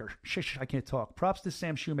Shoemaker. I can't talk. Props to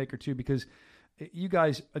Sam Shoemaker, too, because you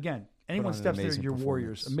guys, again, anyone steps there, you're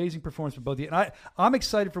warriors. Amazing performance for both of you. And I'm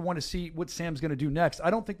excited for one to see what Sam's going to do next. I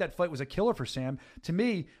don't think that fight was a killer for Sam. To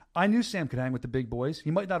me, I knew Sam could hang with the big boys. He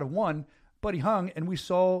might not have won, but he hung, and we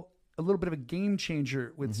saw a little bit of a game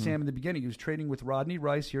changer with Sam in the beginning. He was training with Rodney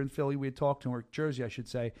Rice here in Philly. We had talked to him, or Jersey, I should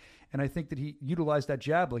say. And I think that he utilized that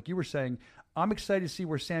jab, like you were saying. I'm excited to see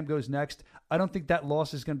where Sam goes next. I don't think that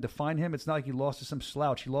loss is going to define him. It's not like he lost to some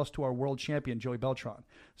slouch. He lost to our world champion, Joey Beltran.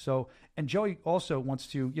 So, and Joey also wants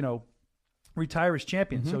to, retire as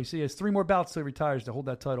champion. So he has 3 more bouts till he retires to hold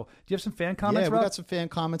that title. Do you have some fan comments, Yeah, Rob? we got some fan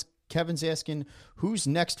comments. Kevin's asking, who's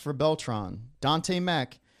next for Beltran? Dante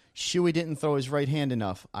Mack. Shuey didn't throw his right hand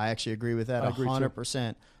enough. I actually agree with that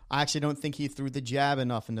 100%. I actually don't think he threw the jab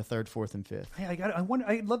enough in the 3rd, 4th, and 5th. Hey,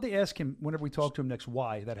 I'd love to ask him whenever we talk to him next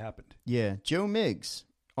why that happened. Yeah, Joe Miggs.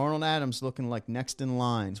 Arnold Adams looking like next in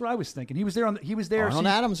line. That's what I was thinking. He was there. Arnold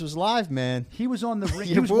Adams was live, man. He was on the ring.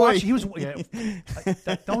 Your He was boy. watching. He was. Yeah,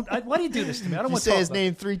 why do you do this to me? I don't You want to say talk his about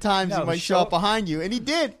name 3 times, No, he might show show up. up behind you. And he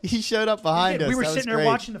did. He showed up behind us. We were That was sitting there great.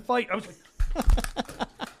 watching the fight. I was like,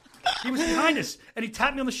 he was behind us, and he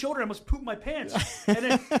tapped me on the shoulder. I almost pooped my pants.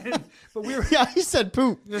 But we were. Yeah, he said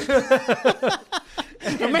poop. The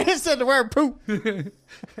man said the word poop.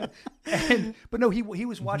 But no, he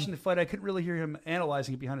was watching the fight. I couldn't really hear him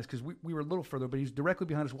analyzing it behind us because we were a little further, but he was directly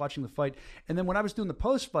behind us watching the fight. And then when I was doing the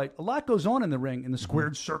post-fight, a lot goes on in the ring in the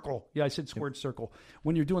squared circle. Yeah, I said squared circle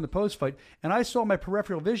when you're doing the post-fight. And I saw my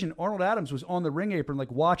peripheral vision, Arnold Adams was on the ring apron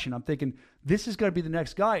like watching. I'm thinking, this is going to be the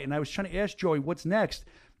next guy. And I was trying to ask Joey, what's next?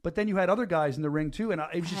 But then you had other guys in the ring too, and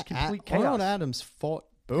it was just complete chaos. Arnold Adams fought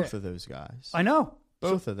both of those guys. I know.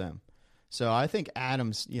 Both of them. So I think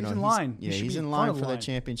Adams, he's in line. Yeah, He should he's be in in line front of for the the line.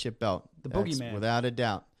 championship belt. The That's boogeyman. without a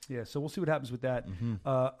doubt. Yeah, so we'll see what happens with that.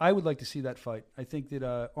 I would like to see that fight. I think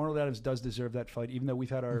that Arnold Adams does deserve that fight, even though we've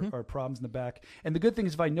had our problems in the back. And the good thing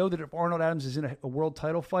is, if I know that if Arnold Adams is in a world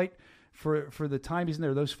title fight, for the time he's in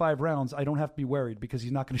there, those 5 rounds, I don't have to be worried because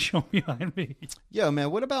he's not going to show behind me. Yo,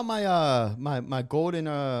 man, what about my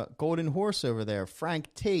golden horse over there,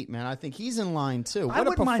 Frank Tate, man? I think he's in line too. What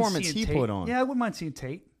a performance he put on. Yeah, I wouldn't mind seeing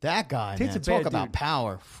Tate. That guy, Tate's man. a Talk bad about dude.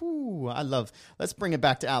 power. Whew, let's bring it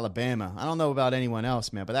back to Alabama. I don't know about anyone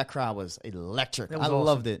else, man, but that crowd was electric. That was I awesome.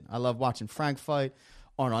 loved it. I love watching Frank fight,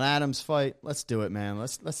 Arnold Adams fight. Let's do it, man.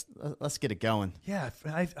 Let's get it going. Yeah,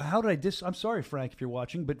 how did I I'm sorry, Frank, if you're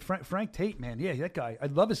watching, but Frank Tate, man, yeah, that guy.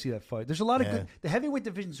 I'd love to see that fight. There's a lot of good. The heavyweight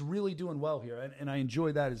division's really doing well here, and I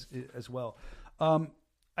enjoy that as well.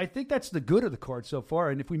 I think that's the good of the card so far.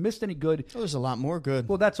 And if we missed any good, There's a lot more good.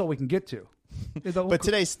 well, that's all we can get to. But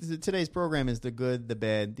today's program is the good, the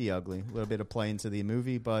bad, the ugly. A little bit of play into the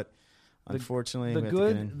movie, but unfortunately, the we have to get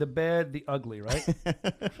good, in. the bad, the ugly, right?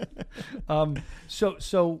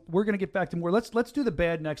 So we're gonna get back to more. Let's do the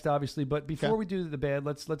bad next, obviously. But before we do the bad,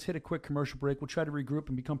 let's hit a quick commercial break. We'll try to regroup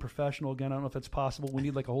and become professional again. I don't know if that's possible. We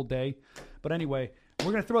need like a whole day. But anyway,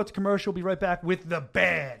 we're gonna throw out the commercial. We'll be right back with the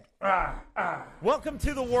bad. Welcome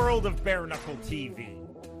to the world of Bare Knuckle TV.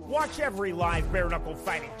 Watch every live Bare Knuckle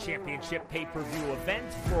Fighting Championship pay-per-view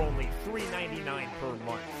event for only $3.99 per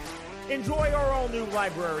month. Enjoy our all-new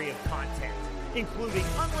library of content, including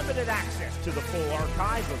unlimited access to the full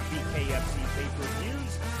archive of BKFC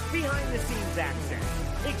pay-per-views, behind-the-scenes access,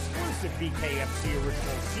 exclusive BKFC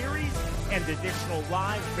original series, and additional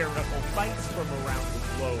live Bare Knuckle fights from around the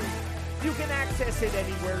globe. You can access it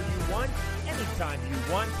anywhere you want, anytime you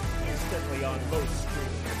want, instantly on most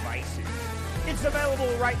streaming devices. It's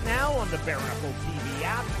available right now on the Bare Knuckle TV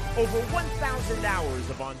app. Over 1,000 hours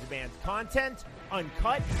of on-demand content,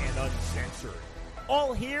 uncut and uncensored.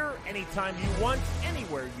 All here, anytime you want,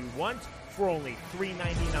 anywhere you want, for only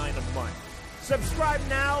 $3.99 a month. Subscribe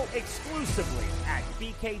now exclusively at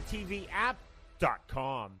bktvapp.com.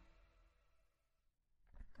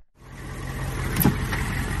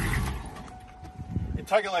 At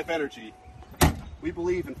Tiger Life Energy, we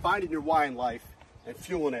believe in finding your why in life and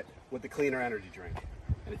fueling it with the cleaner energy drink.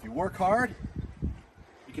 And if you work hard,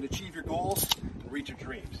 you can achieve your goals and reach your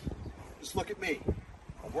dreams. Just look at me.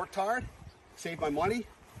 I worked hard, saved my money,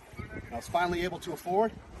 and I was finally able to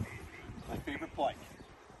afford my favorite bike,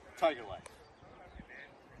 Tiger Life.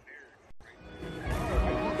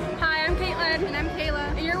 Hi, I'm Caitlin. And I'm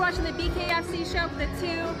Kayla. And you're watching the BKFC show with the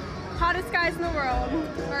 2 hottest guys in the world.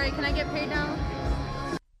 All right, can I get paid now?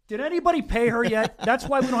 Did anybody pay her yet? That's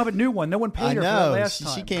why we don't have a new one. No one paid her for that last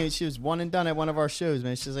time. She came. She was one and done at one of our shows,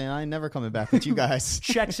 man. She's like, I ain't never coming back with you guys.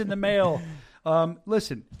 Checks in the mail.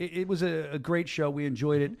 Listen, it was a great show. We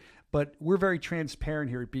enjoyed it. But we're very transparent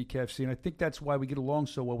here at BKFC, and I think that's why we get along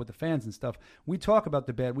so well with the fans and stuff. We talk about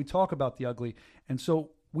the bad. We talk about the ugly. And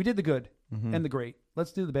so we did the good and the great.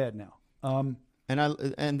 Let's do the bad now.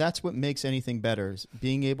 And that's what makes anything better, is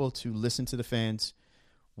being able to listen to the fans,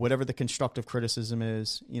 whatever the constructive criticism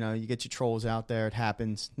is. You know, you get your trolls out there. It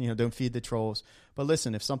happens. You know, don't feed the trolls. But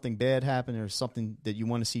listen, if something bad happened or something that you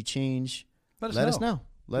want to see change, let us know.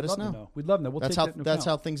 let us know. We'd love to know. We'll That's take that into that's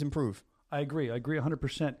how account. things improve. I agree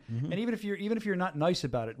 100%. And even if you're not nice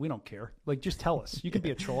about it, we don't care. Like, just tell us. You can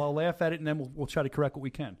be a troll. I'll laugh at it, and then we'll try to correct what we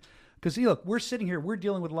can. Because look, we're sitting here, we're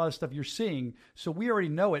dealing with a lot of stuff you're seeing, so we already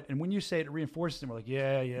know it. And when you say it, it reinforces it. And we're like,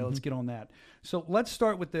 yeah, let's get on that. So let's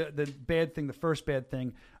start with the bad thing. The first bad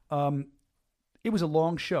thing. It was a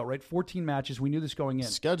long show, right? 14 matches. We knew this going in.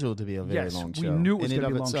 Scheduled to be a very long show. We knew it was in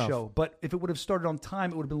going to and be a of long itself. show. But if it would have started on time,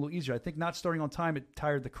 it would have been a little easier. I think not starting on time, it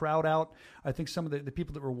tired the crowd out. I think some of the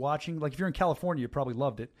people that were watching, like if you're in California, you probably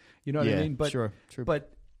loved it. You know what I mean? But, sure. True.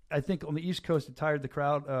 But I think on the East Coast, it tired the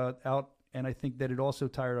crowd out. And I think that it also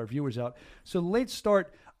tired our viewers out. So the late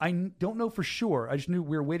start, I don't know for sure. I just knew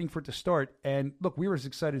we were waiting for it to start. And look, we were as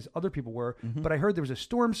excited as other people were. But I heard there was a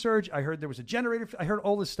storm surge. I heard there was a generator. I heard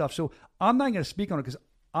all this stuff. So I'm not going to speak on it because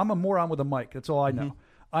I'm a moron with a mic. That's all I know.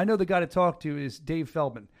 I know the guy to talk to is Dave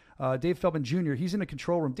Feldman. Dave Feldman Jr., he's in the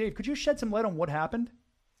control room. Dave, could you shed some light on what happened?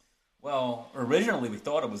 Well, originally we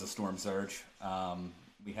thought it was a storm surge.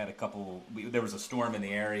 We had there was a storm in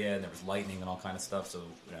the area and there was lightning and all kind of stuff. So,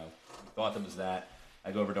 we thought that was that.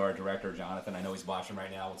 I go over to our director, Jonathan. I know he's watching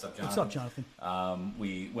right now. What's up, Jonathan? What's up, Jonathan?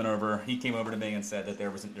 We went over. He came over to me and said that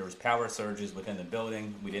there was power surges within the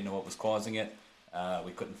building. We didn't know what was causing it.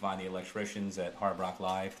 We couldn't find the electricians at Hard Rock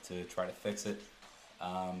Live to try to fix it.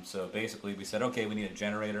 So basically, we said, okay, we need a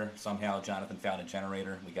generator. Somehow, Jonathan found a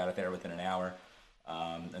generator. We got it there within an hour.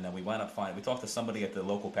 And then we went up we talked to somebody at the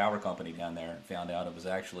local power company down there and found out it was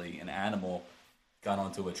actually an animal got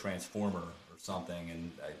onto a transformer or something,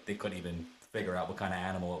 and they couldn't even figure out what kind of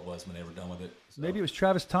animal it was when they were done with it. So. Maybe it was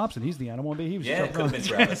Travis Thompson. He's the animal. Maybe he was it could have been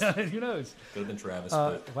Travis. Who knows? Could have been Travis.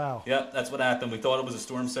 Wow. Yeah, that's what happened. We thought it was a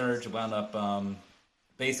storm surge. It wound up,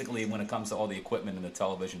 basically, when it comes to all the equipment in the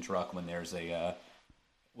television truck, when there's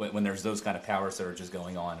when there's those kind of power surges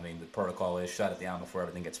going on, I mean, the protocol is shut it down before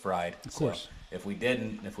everything gets fried. Of course. So if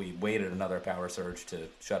we waited another power surge to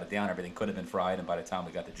shut it down, everything could have been fried, and by the time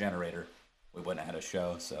we got the generator, we wouldn't have had a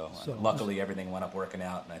show. So luckily, everything went up working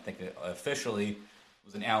out, and I think officially it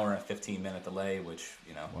was an hour and 15-minute delay, which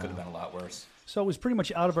could have been a lot worse. So it was pretty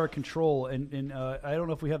much out of our control, and I don't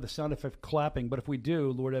know if we have the sound effect clapping, but if we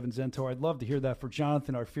do, Lord Evan Zentor, I'd love to hear that for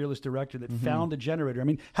Jonathan, our fearless director that found the generator. I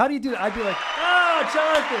mean, how do you do that? I'd be like,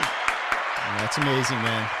 Jonathan! Yeah, that's amazing,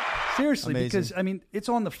 man. Seriously, Amazing. because, I mean, it's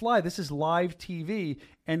on the fly. This is live TV,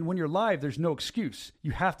 and when you're live, there's no excuse.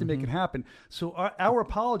 You have to make it happen. So our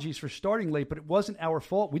apologies for starting late, but it wasn't our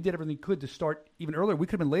fault. We did everything we could to start even earlier. We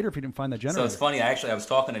could have been later if we didn't find that generator. So it's funny, I was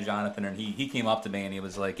talking to Jonathan, and he came up to me, and he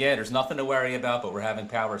was like, yeah, there's nothing to worry about, but we're having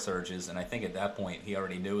power surges. And I think at that point, he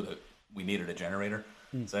already knew that we needed a generator.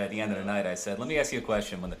 So at the end of the night, I said, let me ask you a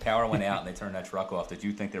question. When the power went out and they turned that truck off, did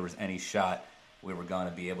you think there was any shot we were going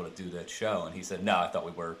to be able to do that show? And he said, no, I thought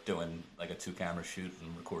we were doing like a 2-camera shoot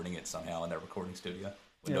and recording it somehow in their recording studio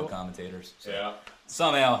with no commentators. So Yeah.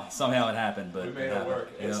 Somehow it happened, but We made it work.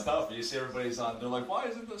 Yeah. It's tough. You see everybody's on. They're like, "Why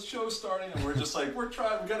isn't the show starting?" And we're just like, "We're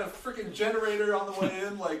trying. We got a freaking generator on the way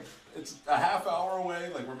in. Like, it's a half hour away.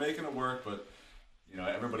 Like, we're making it work." But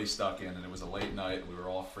everybody's stuck in, and it was a late night. We were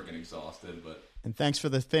all freaking exhausted. But And thanks for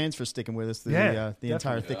the fans for sticking with us through the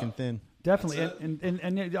entire thick and thin. Definitely,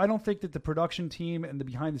 and I don't think that the production team and the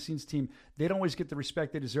behind-the-scenes team, they don't always get the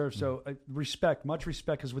respect they deserve. So much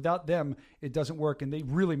respect, because without them, it doesn't work, and they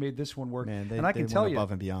really made this one work. Man, and I can tell went you,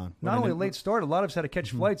 above and beyond. not only a late start, a lot of us had to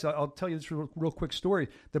catch flights. I'll tell you this real quick story.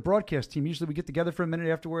 The broadcast team, usually we get together for a minute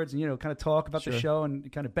afterwards and kind of talk about the show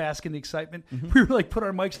and kind of bask in the excitement. We were like, put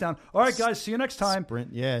our mics down. All right, guys, see you next time.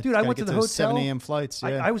 Sprint, yeah. Dude, I went to the hotel. 7 a.m. flights.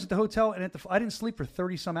 Yeah. I was at the hotel, and I didn't sleep for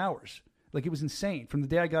 30-some hours. Like, it was insane from the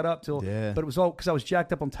day I got up till, but it was all because I was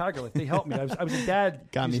jacked up on Tiger Life. They helped me. I was a dad.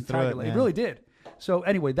 Got me through Tiger it, Life. man. It really did. So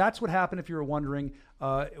anyway, that's what happened. If you were wondering,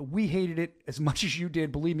 we hated it as much as you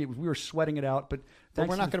did. Believe me, we were sweating it out. But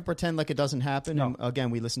we're not going to pretend like it doesn't happen. No. And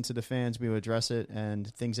again, we listen to the fans. We address it, and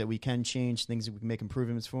things that we can change, things that we can make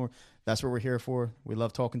improvements for. That's what we're here for. We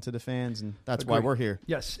love talking to the fans, and that's why we're here.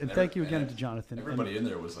 Yes, and thank you again to Jonathan. Everybody in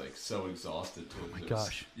there was like so exhausted too. Oh my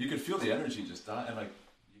gosh! You could feel the energy just dying, and like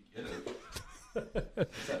you get it.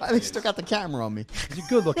 I still got the camera on me. You're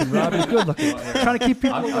good looking, Rob. You're good looking. Trying to keep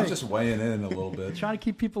people awake. I'm just weighing in a little bit. Trying to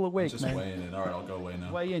keep people awake, just man. weighing in. All right, I'll go weigh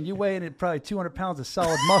now. Weigh in. You weigh in at probably 200 pounds of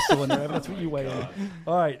solid muscle in there, Evan. That's what you weigh in.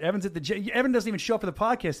 All right, Evan's at the gym. Evan doesn't even show up for the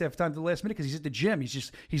podcast half the time to the last minute because he's at the gym.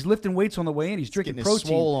 He's lifting weights on the way in. He's drinking getting his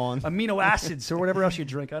protein, swole on. amino acids, or whatever else you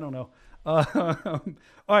drink. I don't know.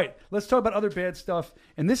 All right, let's talk about other bad stuff.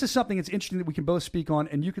 And this is something that's interesting that we can both speak on,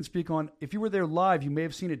 and you can speak on. If you were there live, you may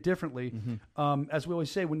have seen it differently. As we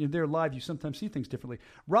always say, when you're there live, you sometimes see things differently.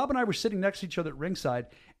 Rob and I were sitting next to each other at ringside,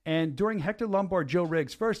 and during Hector Lombard, Joe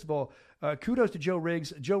Riggs, first of all, kudos to Joe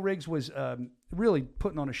Riggs. Joe Riggs was really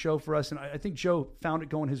putting on a show for us, and I think Joe found it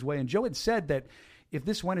going his way. And Joe had said that if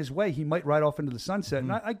this went his way, he might ride off into the sunset.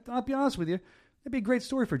 And I'll be honest with you, it'd be a great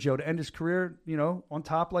story for Joe to end his career, on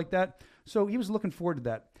top like that. So he was looking forward to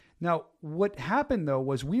that. Now, what happened, though,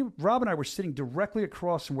 was Rob and I were sitting directly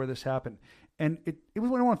across from where this happened. And it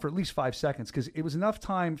went on for at least 5 seconds because it was enough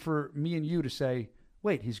time for me and you to say,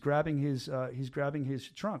 wait, he's grabbing his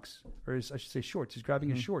trunks, or I should say shorts. He's grabbing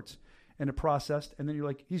his shorts. And it processed. And then you're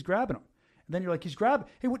like, he's grabbing them. And then you're like, he's grabbing.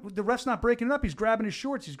 Hey, the ref's not breaking it up. He's grabbing his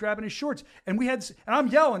shorts. He's grabbing his shorts. And I'm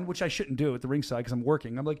yelling, which I shouldn't do at the ringside because I'm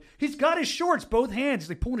working. I'm like, he's got his shorts, both hands. He's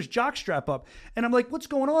like pulling his jock strap up. And I'm like, what's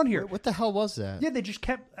going on here? What the hell was that? Yeah, they just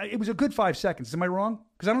kept. It was a good 5 seconds. Am I wrong?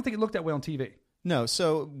 Because I don't think it looked that way on TV. No.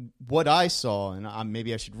 So what I saw, and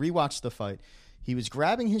maybe I should rewatch the fight. He was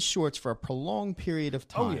grabbing his shorts for a prolonged period of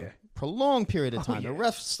time. Oh yeah. Prolonged period of time. Oh, yeah. The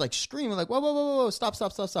ref's like screaming, like, whoa, stop.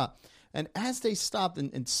 And as they stopped,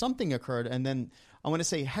 and something occurred, and then I want to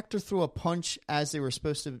say Hector threw a punch as they were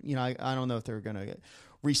supposed to. I don't know if they were going to get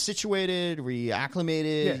resituated,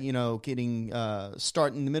 reacclimated. Getting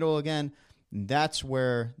start in the middle again. That's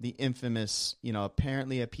where the infamous,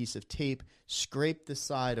 apparently a piece of tape scraped the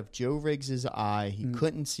side of Joe Riggs' eye. He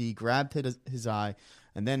couldn't see, grabbed his eye.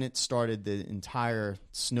 And then it started the entire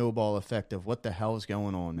snowball effect of what the hell is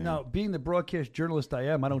going on, man. Now, being the broadcast journalist I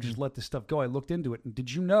am, I don't just let this stuff go. I looked into it. And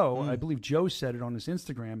did you know, I believe Joe said it on his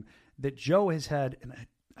Instagram, that Joe has had, and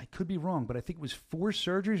I could be wrong, but I think it was 4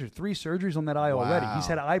 surgeries or 3 surgeries on that eye already. He's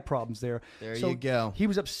had eye problems there. There you go. He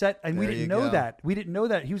was upset, and we didn't know that. We didn't know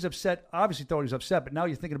that. He was upset. Obviously thought he was upset, but now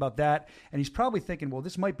you're thinking about that. And he's probably thinking, well,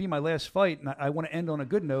 this might be my last fight, and I want to end on a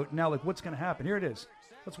good note. Now, what's going to happen? Here it is.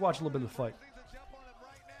 Let's watch a little bit of the fight.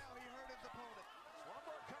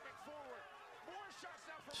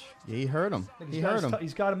 Yeah, he hurt him. He hurt him.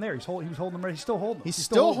 He's got him there. He was holding him right. He's still holding him. He's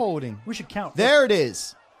still holding. We should count. There it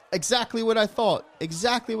is. Exactly what I thought.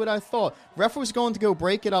 Ref was going to go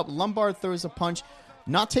break it up. Lombard throws a punch.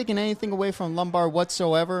 Not taking anything away from Lombard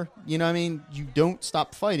whatsoever. You know what I mean? You don't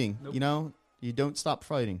stop fighting. Nope. You don't stop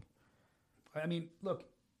fighting. I mean, look,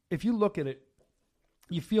 if you look at it,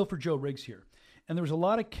 you feel for Joe Riggs here. And there was a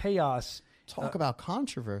lot of chaos. Talk about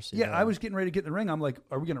controversy. Yeah, I was getting ready to get in the ring. I'm like,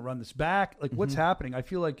 are we going to run this back? Like, what's happening? I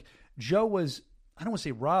feel like Joe was, I don't want to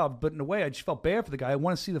say robbed, but in a way, I just felt bad for the guy. I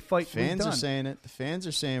want to see the fight. Fans are saying it. The fans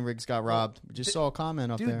are saying Riggs got robbed. We just saw a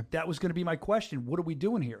comment up there. That was going to be my question. What are we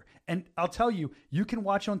doing here? And I'll tell you, you can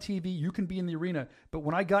watch on TV, you can be in the arena, but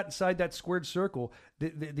when I got inside that squared circle,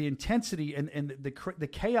 the intensity and the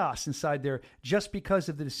chaos inside there, just because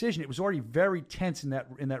of the decision, it was already very tense in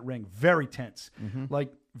that ring. Very tense.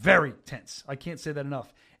 Like, very tense. I can't say that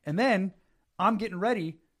enough. And then I'm getting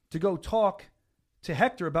ready to go talk to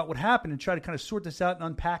Hector about what happened and try to kind of sort this out and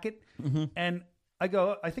unpack it. And I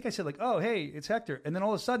think I said like, oh, hey, it's Hector. And then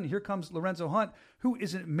all of a sudden, here comes Lorenzo Hunt, who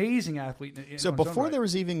is an amazing athlete. So before there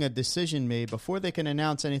was even a decision made, before they can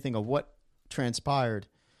announce anything of what transpired,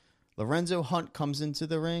 Lorenzo Hunt comes into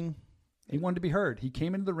the ring. He wanted to be heard. He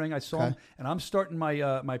came into the ring. I saw him, and I'm starting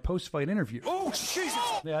my my post-fight interview. Oh, Jesus!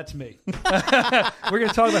 Yeah, that's me. We're going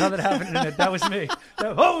to talk about how that happened in a minute. That was me.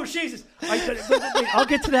 Oh, Jesus! I'll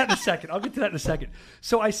get to that in a second.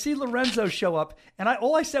 So I see Lorenzo show up, and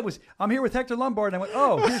all I said was, I'm here with Hector Lombard, and I went,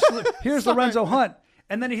 oh, here's Lorenzo Hunt.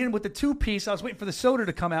 And then he hit him with the 2-piece. I was waiting for the soda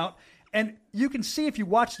to come out. And you can see if you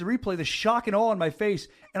watch the replay, the shock and awe on my face.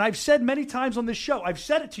 And I've said many times on this show, I've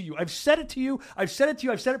said it to you. I've said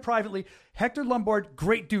it privately. Hector Lombard,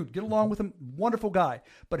 great dude. Get along with him. Wonderful guy.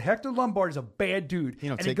 But Hector Lombard is a bad dude. He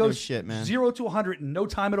don't and take it goes no shit, man. 0 to 100 in no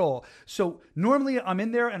time at all. So normally I'm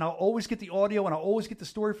in there and I'll always get the audio and I'll always get the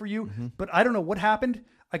story for you. But I don't know what happened.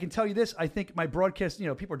 I can tell you this. I think my broadcast,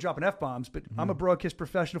 people are dropping F-bombs, but I'm a broadcast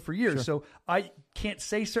professional for years. So I can't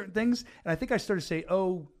say certain things. And I think I started to say,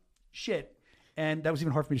 oh, shit. And that was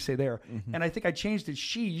even hard for me to say there. And I think I changed it,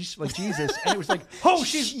 sheesh, like Jesus. And it was like, oh,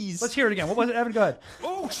 sheesh. Let's hear it again. What was it, Evan? Go ahead.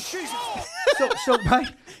 Oh, Jesus. So my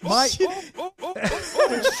he's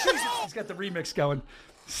got the remix going.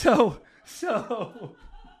 So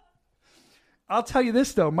I'll tell you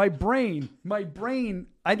this, though. My brain,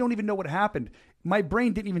 I don't even know what happened. My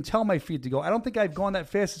brain didn't even tell my feet to go. I don't think I've gone that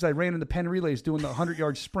fast as I ran in the Penn relays doing the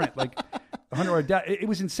 100-yard sprint. Like, 100-yard dash. It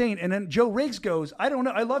was insane. And then Joe Riggs goes, I don't know.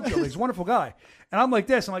 I love Joe Riggs. Wonderful guy. And I'm like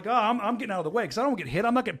this. I'm like, I'm getting out of the way because I don't get hit.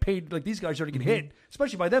 I'm not getting paid like these guys are to get hit.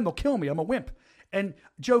 Especially by them. They'll kill me. I'm a wimp. And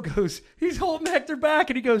Joe goes, he's holding Hector back.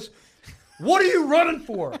 And he goes, what are you running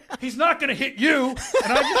for? He's not going to hit you.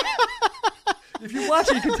 And I just, if you watch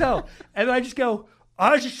it, you can tell. And I just go,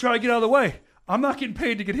 I was just trying to get out of the way. I'm not getting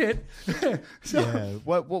paid to get hit.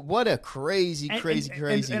 What a crazy.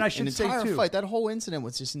 And I should say, entire too, fight, that whole incident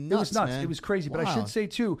was just nuts. It was nuts. Man. It was crazy. But I Wow. should say,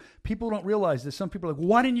 too, people don't realize this. Some people are like,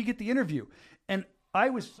 why didn't you get the interview? And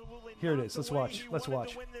I was, here it is. Let's watch. Let's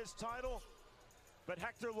watch. But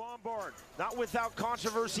Hector Lombard, not without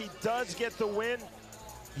controversy, does get the win.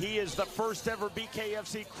 He is the first ever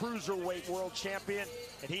BKFC Cruiserweight World Champion,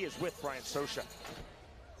 and he is with Brian Sosha.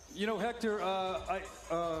 You know, Hector,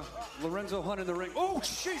 Lorenzo Hunt in the ring. Oh,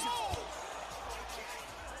 Jesus!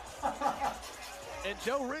 And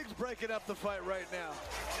Joe Riggs breaking up the fight right now.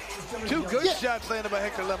 Two good shots landed by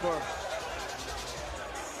Hector Lombard.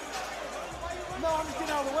 No, I'm just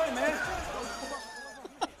getting out of the way, man.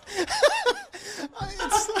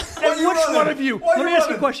 And which one of you, let me ask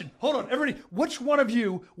you a question. Hold on, everybody. Which one of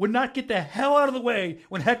you would not get the hell out of the way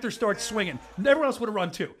when Hector starts swinging? Everyone else would have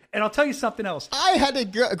run too. And I'll tell you something else. I had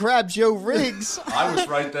to grab Joe Riggs. I was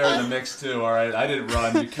right there in the mix too. All right, I didn't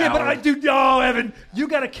run. You Yeah, but coward. Evan, you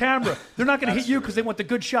got a camera. They're not going to hit you because they want the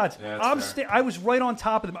good shots. Yeah, I was right on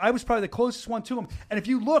top of them. I was probably the closest one to them. And if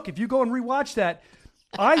you go and rewatch that,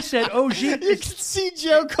 I said, "Oh, gee." You can see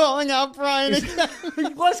Joe calling out Brian again.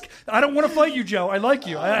 I don't want to fight you, Joe. I like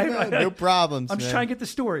you. No problems. I'm just trying to get the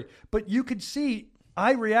story. But you could see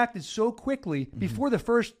I reacted so quickly before the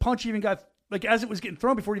first punch even got, like as it was getting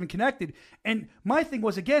thrown, before it even connected. And my thing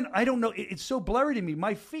was, again, I don't know. It's so blurry to me.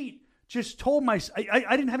 My feet just told I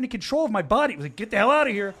didn't have any control of my body. It was like, get the hell out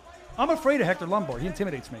of here. I'm afraid of Hector Lombard. He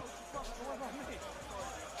intimidates me.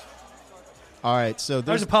 All right, so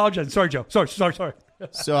I was apologizing. Sorry, Joe. Sorry.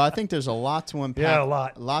 So I think there's a lot to unpack. Yeah, a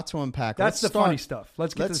lot. A lot to unpack. That's funny stuff.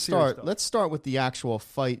 Let's get to the serious stuff. Let's start with the actual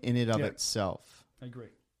fight in and of itself. I agree.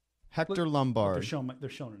 Hector Lombard. They're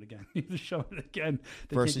showing it again. They're showing it again.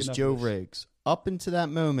 Versus Joe Riggs. Up until that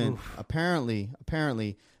moment, apparently,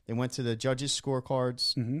 they went to the judges'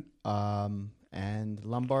 scorecards, and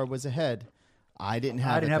Lombard was ahead. I didn't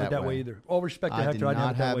have it that way either. All respect to Hector, I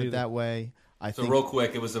didn't have it that way. So real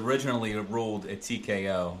quick, it was originally ruled a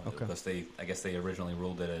TKO because I guess they originally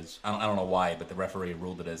ruled it as, I don't know why, but the referee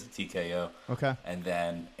ruled it as a TKO. Okay. And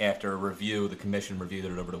then after a review, the commission reviewed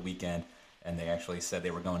it over the weekend, and they actually said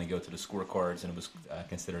they were going to go to the scorecards, and it was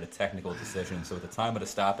considered a technical decision. So at the time of the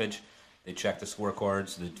stoppage, they checked the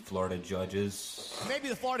scorecards. The Florida judges... Maybe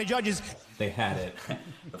the Florida judges... They had it.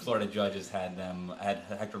 The Florida judges had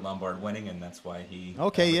Hector Lombard winning, and that's why he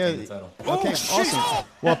retained the title. Okay, awesome.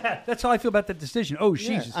 Well, that's how I feel about that decision. Oh,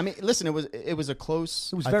 Jesus. Yeah. I mean, listen, it was a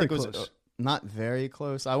close... It was very close. It was not very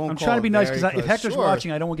close. I won't. I'm call trying to it be nice very because if close. Hector's Sure.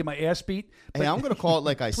 watching, I don't want to get my ass beat. Hey, I'm going to call it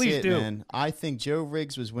like I see Please it, do. man. I think Joe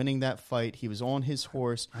Riggs was winning that fight. He was on his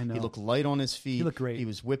horse. I know. He looked light on his feet. He looked great. He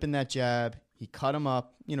was whipping that jab. He cut him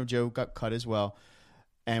up. Joe got cut as well.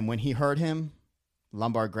 And when he hurt him,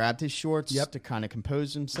 Lombard grabbed his shorts to kind of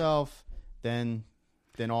compose himself. Then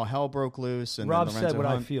all hell broke loose. And Rob then Lorenzo said what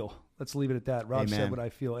Hunt, I feel. Let's leave it at that. Rob said what I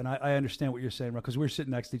feel. And I understand what you're saying, Rob, because we were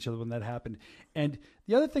sitting next to each other when that happened. And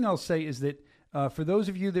the other thing I'll say is that for those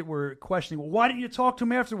of you that were questioning, well, why didn't you talk to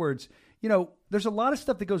him afterwards? There's a lot of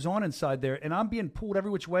stuff that goes on inside there, and I'm being pulled every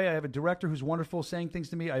which way. I have a director who's wonderful saying things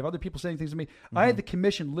to me. I have other people saying things to me. Mm-hmm. I had the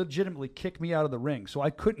commission legitimately kick me out of the ring, so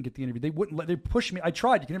I couldn't get the interview. They wouldn't let. They pushed me. I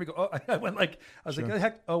tried. You can hear me go. Oh, I went like I was like,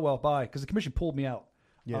 heck. Oh well, bye, because the commission pulled me out.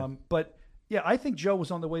 Yeah. But yeah, I think Joe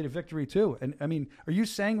was on the way to victory too. And I mean, are you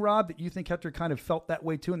saying, Rob, that you think Hector kind of felt that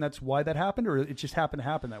way too, and that's why that happened, or it just happened to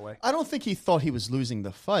happen that way? I don't think he thought he was losing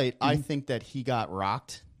the fight. I think that he got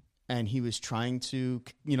rocked. And he was trying to,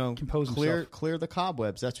 compose clear the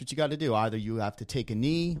cobwebs. That's what you got to do. Either you have to take a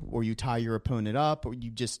knee, or you tie your opponent up, or you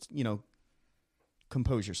just,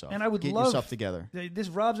 compose yourself. And I would get love yourself together. This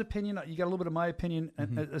Rob's opinion. You got a little bit of my opinion.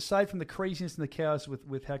 And aside from the craziness and the chaos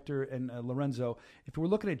with Hector and Lorenzo, if we're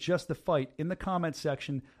looking at just the fight, in the comments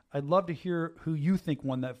section, I'd love to hear who you think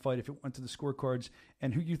won that fight if it went to the scorecards,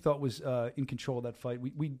 and who you thought was in control of that fight.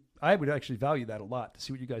 I would actually value that a lot to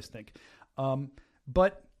see what you guys think.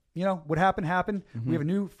 But what happened happened. We have a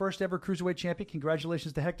new first ever Cruiserweight champion.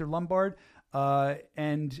 Congratulations to Hector Lombard.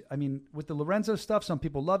 And I mean, with the Lorenzo stuff, some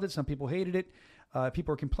people loved it. Some people hated it.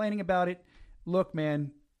 People are complaining about it. Look,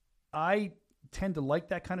 man, I tend to like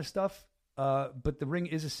that kind of stuff. But the ring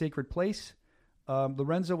is a sacred place.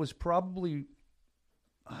 Lorenzo was probably,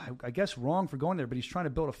 I guess, wrong for going there, but he's trying to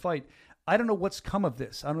build a fight. I don't know what's come of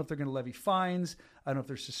this. I don't know if they're going to levy fines. I don't know if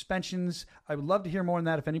there's suspensions. I would love to hear more on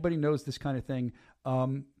that if anybody knows this kind of thing.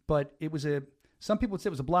 But it was some people would say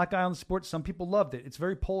it was a black eye on the sport. Some people loved it. It's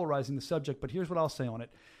very polarizing, the subject. But here's what I'll say on it.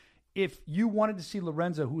 if you wanted to see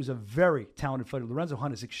Lorenzo, who is a very talented fighter, Lorenzo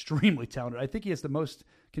Hunt is extremely talented. I think he has the most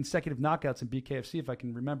consecutive knockouts in BKFC, if I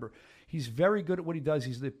can remember. He's very good at what he does.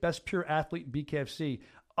 He's the best pure athlete in BKFC.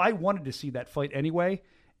 I wanted to see that fight anyway,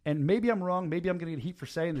 and maybe I'm wrong. Maybe I'm going to get heat for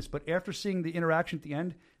saying this, but after seeing the interaction at the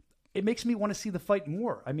end, it makes me want to see the fight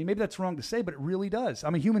more. I mean, maybe that's wrong to say, but it really does.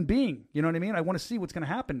 I'm a human being. You know what I mean? I want to see what's going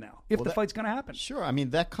to happen now, if the fight's going to happen. Sure. I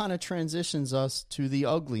mean, that kind of transitions us to the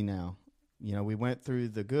ugly now. You know, we went through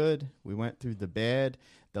the good. We went through the bad.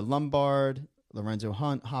 The Lombard, Lorenzo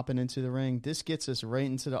Hunt hopping into the ring. This gets us right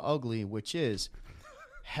into the ugly, which is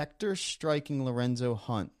Hector striking Lorenzo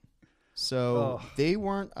Hunt. So they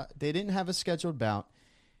didn't have a scheduled bout.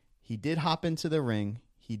 He did hop into the ring.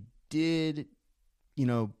 He did,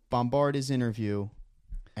 bombard his interview,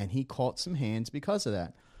 and he caught some hands because of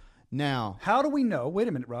that. Now, how do we know? Wait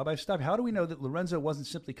a minute, Rob. I've stopped. How do we know that Lorenzo wasn't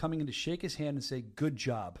simply coming in to shake his hand and say, "Good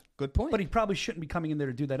job"? Good point. But he probably shouldn't be coming in there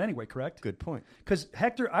to do that anyway, correct? Good point. Because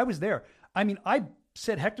Hector, I was there. I mean, I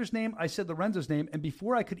said Hector's name, I said Lorenzo's name, and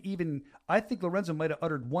before I could even, I think Lorenzo might have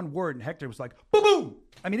uttered one word, and Hector was like, boom, boom.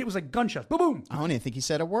 I mean, it was like gunshots, boom, boom. I don't even think he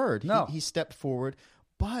said a word. No. He stepped forward.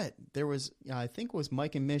 But there was, I think it was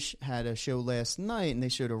Mike and Mish had a show last night, and they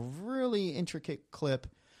showed a really intricate clip.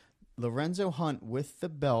 Lorenzo Hunt with the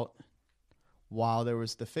belt while there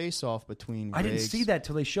was the face-off between Riggs. I didn't see that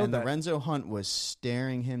till they showed and that. Lorenzo Hunt was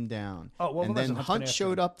staring him down. Oh, well, and then Hunt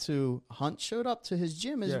showed him. up to his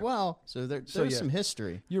gym as well. So there's some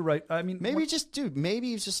history. You're right. I mean, maybe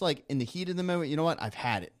he's just like in the heat of the moment. You know what? I've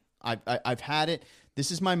had it. I've had it.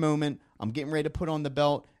 This is my moment. I'm getting ready to put on the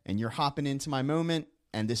belt, and you're hopping into my moment,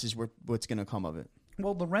 and this is what's going to come of it.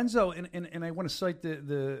 Well, Lorenzo, and I want to cite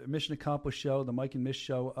the Mission Accomplished show, the Mike and Mish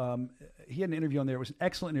show. He had an interview on there. It was an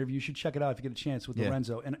excellent interview. You should check it out if you get a chance with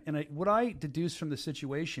Lorenzo. And what I deduce from the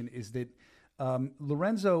situation is that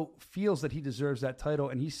Lorenzo feels that he deserves that title,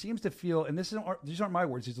 and he seems to feel, and these aren't my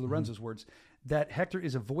words, these are Lorenzo's words, that Hector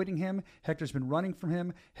is avoiding him. Hector's been running from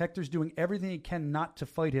him. Hector's doing everything he can not to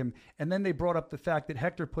fight him. And then they brought up the fact that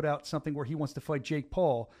Hector put out something where he wants to fight Jake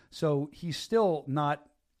Paul. So he's still not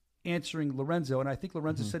answering Lorenzo, and I think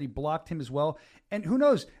Lorenzo said he blocked him as well. And who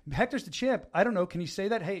knows? Hector's the champ. I don't know. Can he say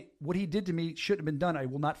that? Hey, what he did to me shouldn't have been done. I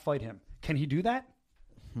will not fight him. Can he do that?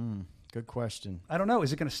 Good question. I don't know.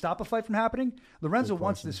 Is it going to stop a fight from happening? Lorenzo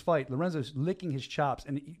wants this fight. Lorenzo's licking his chops,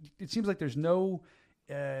 and it seems like there's no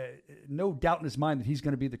doubt in his mind that he's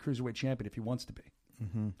going to be the cruiserweight champion if he wants to be.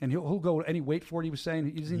 And he'll go any weight for it. He was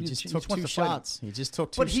saying he just took two shots. He just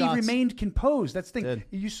took two shots. But he remained composed. That's the thing.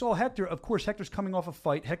 You saw Hector. Of course, Hector's coming off a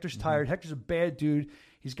fight. Hector's tired. Hector's a bad dude.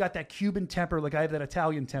 He's got that Cuban temper, like I have that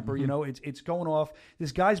Italian temper. You know, it's going off.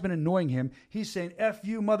 This guy's been annoying him. He's saying "F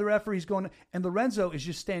you, mother effer." He's going, and Lorenzo is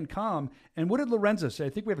just staying calm. And what did Lorenzo say? I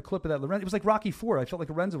think we have a clip of that. Lorenzo. It was like Rocky IV. I felt like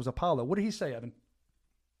Lorenzo was Apollo. What did he say, Evan?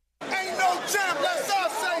 Ain't no champ. Let's all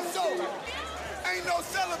say so. Ain't no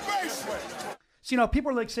celebration. So,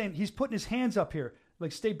 people are like saying he's putting his hands up here,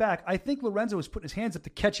 like stay back. I think Lorenzo was putting his hands up to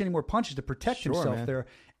catch any more punches to protect himself there.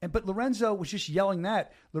 But Lorenzo was just yelling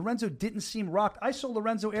that. Lorenzo didn't seem rocked. I saw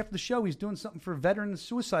Lorenzo after the show. He's doing something for veteran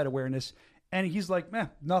suicide awareness, and he's like,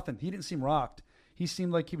 nothing. He didn't seem rocked. He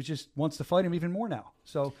seemed like he was just wants to fight him even more now.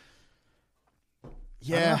 So,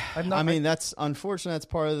 yeah, I mean that's unfortunate. That's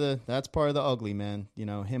part of the ugly, man.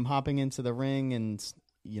 Him hopping into the ring and.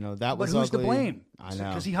 That was who's ugly. to blame? I know.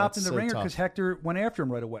 Because he hopped in the ring or because Hector went after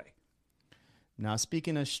him right away? Now,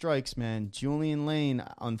 speaking of strikes, man, Julian Lane,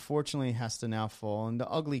 unfortunately, has to now fall in the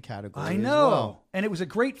ugly category. I know. As well. And it was a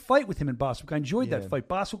great fight with him and Boswick. I enjoyed that fight.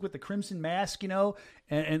 Boswick with the crimson mask,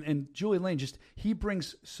 and Julian Lane, he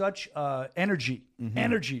brings such energy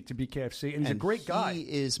to BKFC, and he's a great guy. He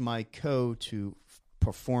is my to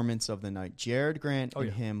performance of the night. Jared Grant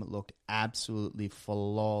and him looked absolutely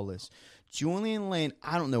flawless. Julian Lane,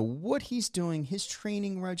 I don't know what he's doing. His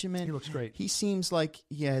training regimen. He looks great. He seems like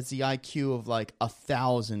he has the IQ of like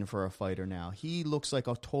 1,000 for a fighter now. He looks like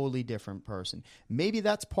a totally different person. Maybe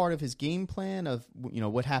that's part of his game plan of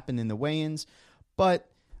what happened in the weigh-ins. But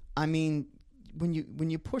I mean, when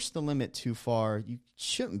you push the limit too far, you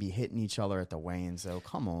shouldn't be hitting each other at the weigh-ins, though.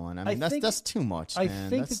 Come on, I mean that's too much.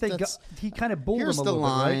 Man. I think he kind of bulled him a little bit,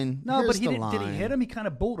 right? No, but he didn't. Line. Did he hit him? He kind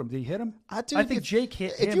of bulled him. Did he hit him? I think Jake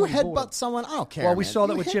hit him. If you headbutt someone, I don't care. Well, we saw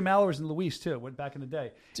that with Jim Allers and Luis too. Back in the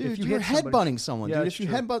day, dude, you're headbutting someone. Yeah, dude, if you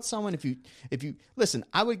headbutt someone, if you listen,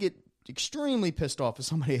 I would get extremely pissed off if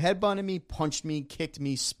somebody headbutted me, punched me, kicked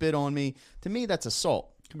me, spit on me. To me, that's assault.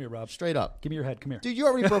 Come here, Rob. Straight up. Give me your head. Come here. Dude, you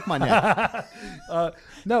already broke my neck.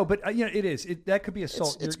 No, but it is. That could be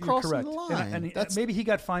assault. It's you're crossing correct. the line. And maybe he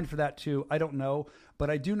got fined for that too. I don't know. But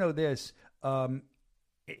I do know this.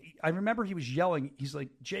 I remember he was yelling. He's like,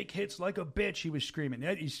 Jake hits like a bitch. He was screaming.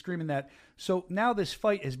 He's screaming that. So now this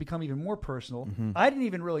fight has become even more personal. I didn't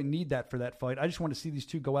even really need that for that fight. I just wanted to see these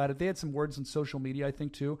two go at it. They had some words on social media, I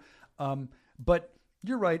think, too. But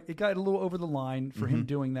you're right. It got a little over the line for him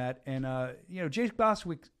doing that. And, Jake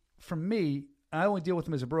Bostwick, from me, I only deal with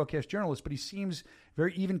him as a broadcast journalist, but he seems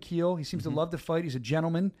very even keel. He seems to love to fight. He's a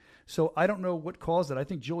gentleman. So I don't know what caused it. I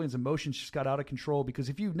think Julian's emotions just got out of control because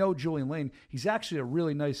if you know Julian Lane, he's actually a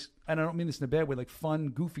really nice, and I don't mean this in a bad way, like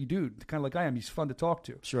fun, goofy dude, kind of like I am. He's fun to talk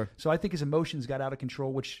to. Sure. So I think his emotions got out of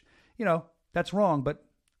control, which, that's wrong, but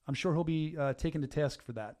I'm sure he'll be taken to task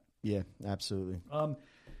for that. Yeah, absolutely.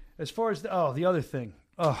 As far as the other thing,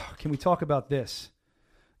 can we talk about this?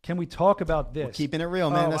 Can we talk about this? We're keeping it real,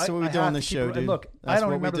 man. That's what we do on this show, dude. Look, that's I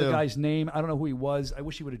don't remember the guy's name. I don't know who he was. I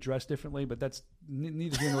wish he would have dressed differently, but that's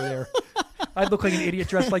neither here nor there. I'd look like an idiot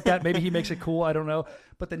dressed like that. Maybe he makes it cool. I don't know.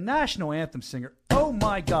 But the national anthem singer, oh,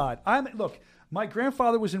 my God. Look, my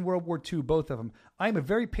grandfather was in World War II, both of them. I'm a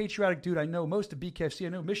very patriotic dude. I know most of BKFC. I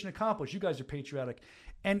know mission accomplished. You guys are patriotic.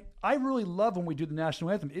 And I really love when we do the national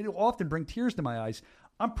anthem. It'll often bring tears to my eyes.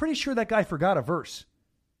 I'm pretty sure that guy forgot a verse.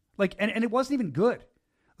 And it wasn't even good.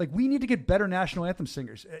 We need to get better national anthem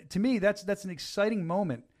singers. To me, that's an exciting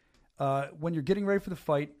moment when you're getting ready for the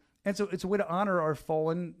fight. And so it's a way to honor our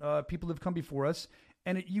fallen people that have come before us.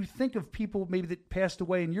 And you think of people maybe that passed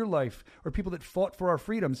away in your life or people that fought for our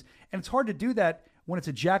freedoms. And it's hard to do that when it's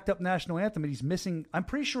a jacked up national anthem and he's missing. I'm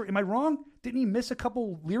pretty sure. Am I wrong? Didn't he miss a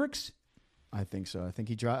couple lyrics? I think so. I think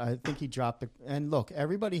he dropped it. And look,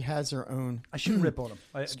 everybody has their own. I shouldn't rip on him.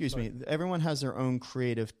 Excuse me. Everyone has their own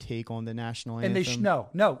creative take on the national anthem. And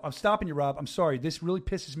no. I'm stopping you, Rob. I'm sorry. This really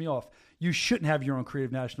pisses me off. You shouldn't have your own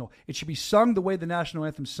creative national. It should be sung the way the national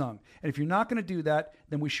anthem's sung. And if you're not going to do that,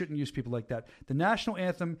 then we shouldn't use people like that. The national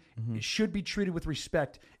anthem should be treated with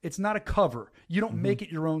respect. It's not a cover. You don't make it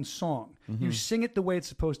your own song. You sing it the way it's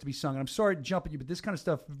supposed to be sung. And I'm sorry to jump at you, but this kind of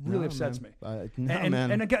stuff really upsets me.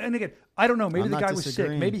 And again, I don't know. Maybe the guy was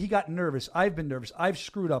sick. Maybe he got nervous. I've been nervous. I've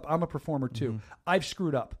screwed up. I'm a performer too. I've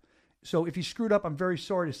screwed up. So if he screwed up, I'm very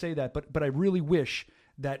sorry to say that. But I really wish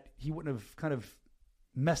that he wouldn't have kind of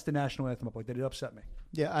messed the national anthem up like that. It upset me.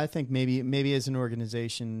 Yeah, I think maybe as an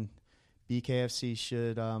organization, BKFC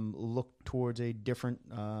should look towards a different,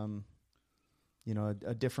 a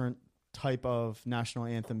different type of national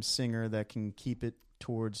anthem singer that can keep it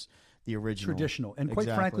towards the original. Traditional. And quite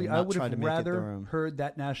frankly, I would have rather heard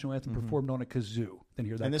that national anthem performed on a kazoo than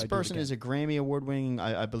hear that. And this person is a Grammy award-winning,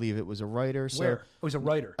 I believe it was a writer. Where? It was a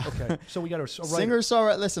writer. Okay. So we got a writer.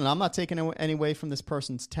 Singer-songwriter. Listen, I'm not taking any away from this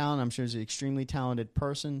person's talent. I'm sure he's an extremely talented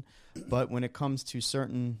person. But when it comes to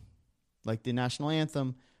certain, like the national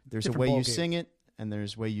anthem, there's a way you sing it, and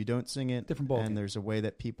there's a way you don't sing it. Different ballgame. And there's a way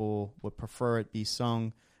that people would prefer it be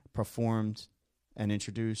sung, performed, and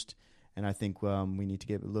introduced. And I think we need to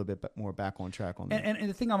get a little bit more back on track on that. And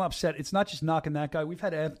the thing I'm upset, it's not just knocking that guy. We've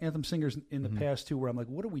had anthem singers in the past, too, where I'm like,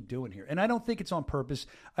 what are we doing here? And I don't think it's on purpose.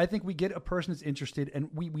 I think we get a person that's interested, and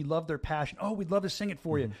we love their passion. Oh, we'd love to sing it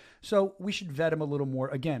for you. So we should vet him a little more.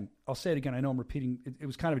 Again, I'll say it again. I know I'm repeating. It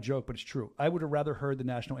was kind of a joke, but it's true. I would have rather heard the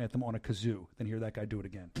national anthem on a kazoo than hear that guy do it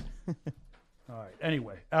again. All right.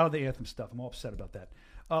 Anyway, out of the anthem stuff. I'm all upset about that.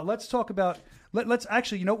 Let's talk about – let's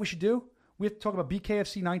actually – you know what we should do? We have to talk about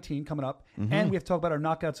BKFC 19 coming up, and we have to talk about our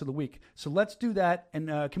knockouts of the week. So let's do that. And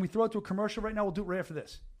can we throw it to a commercial right now? We'll do it right after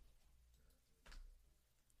this.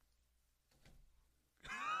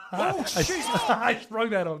 Oh, I sprung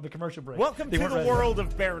that on the commercial break. Welcome to the world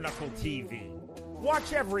of Bare Knuckle TV.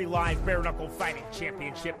 Watch every live Bare Knuckle Fighting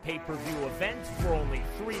Championship pay-per-view event for only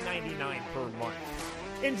 $3.99 per month.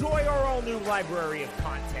 Enjoy our all-new library of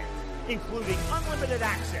content, including unlimited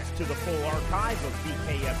access to the full archive of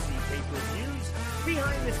BKFC pay-per-views,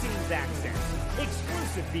 behind-the-scenes access,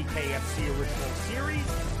 exclusive BKFC original series,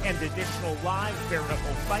 and additional live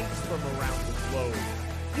bare-knuckle fights from around the globe.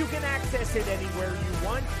 You can access it anywhere you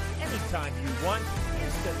want, anytime you want,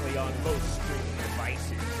 instantly on most streaming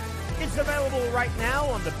devices. It's available right now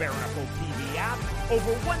on the Bare Knuckle TV app.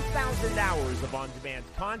 Over 1,000 hours of on-demand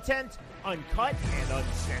content, uncut and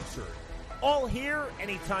uncensored. All here,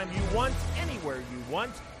 anytime you want, anywhere you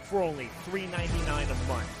want, for only $3.99 a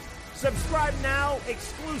month. Subscribe now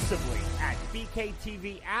exclusively at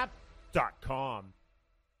bktvapp.com.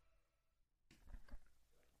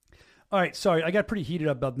 All right, sorry, I got pretty heated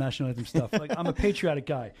up about national anthem stuff. Like, I'm a patriotic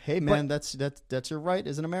guy. Hey, man, that's your right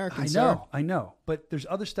as an American. I know, but there's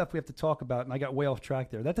other stuff we have to talk about, and I got way off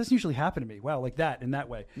track there. That doesn't usually happen to me. Wow, like that in that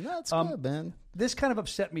way. No, that's good, man. This kind of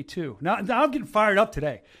upset me too. Now I'm getting fired up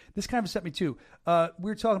today. This kind of upset me too.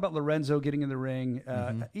 We were talking about Lorenzo getting in the ring.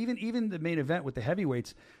 Even the main event with the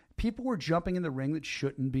heavyweights. people were jumping in the ring that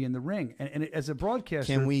shouldn't be in the ring. And as a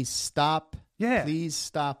broadcaster, can we stop? Yeah. Please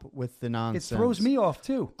stop with the nonsense. It throws me off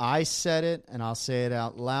too. I said it, and I'll say it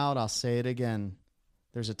out loud. I'll say it again.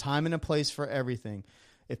 There's a time and a place for everything.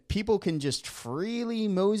 If people can just freely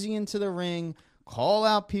mosey into the ring, call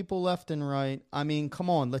out people left and right. I mean, come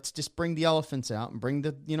on, let's just bring the elephants out and bring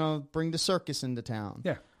the circus into town.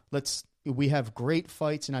 Yeah. We have great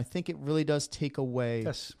fights, and I think it really does take away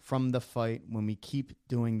from the fight when we keep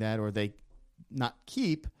doing that, or they not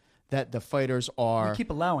keep that the fighters are. We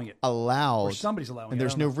keep allowing it. Or somebody's allowing it. And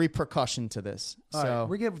there's no repercussion to this. All right,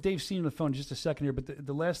 we're going to have Dave Senior on the phone in just a second here, but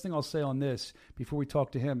the last thing I'll say on this before we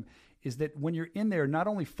talk to him is that when you're in there, not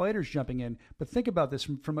only fighters jumping in, but think about this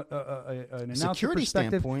from an announcer security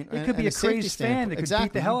perspective. Standpoint, it could be a crazed fan that could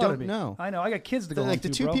beat the hell out of me. Know. I know. I got kids to go like the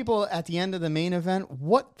two people at the end of the main event.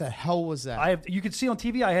 What the hell was that? You could see on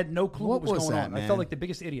TV. I had no clue what was going on. Man? I felt like the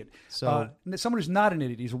biggest idiot. So someone who's not an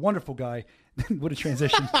idiot. He's a wonderful guy. What a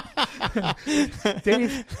transition.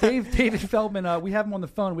 David Feldman. We have him on the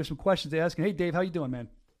phone. We have some questions to ask him. Hey, Dave, how you doing, man?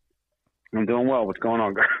 I'm doing well. What's going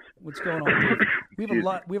on, guys? What's going on, Dave?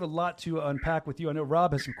 We have a lot to unpack with you. I know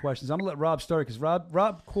Rob has some questions. I'm going to let Rob start because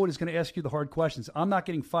Rob Quote is going to ask you the hard questions. I'm not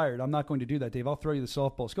getting fired. I'm not going to do that, Dave. I'll throw you the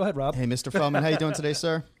softballs. Go ahead, Rob. Hey, Mr. Feldman. How you doing today,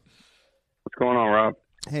 sir? What's going on, Rob?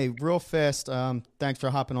 Hey, real fast. Thanks for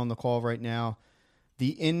hopping on the call right now.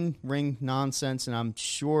 The in-ring nonsense, and I'm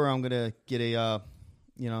sure I'm going to get a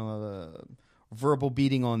verbal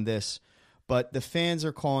beating on this. But the fans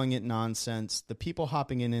are calling it nonsense. The people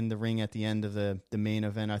hopping in the ring at the end of the main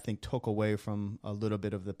event, I think, took away from a little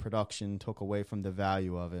bit of the production, took away from the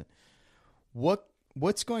value of it.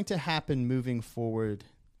 What's going to happen moving forward?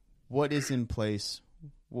 What is in place?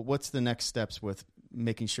 What's the next steps with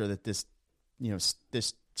making sure that this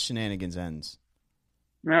shenanigans ends?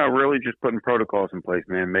 No, really just putting protocols in place,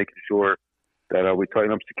 man, making sure that we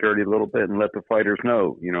tighten up security a little bit and let the fighters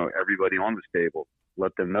know, everybody on the stable.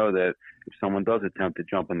 Let them know that if someone does attempt to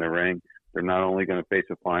jump in the ring, they're not only going to face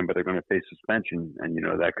a fine, but they're going to face suspension. And,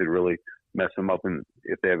 that could really mess them up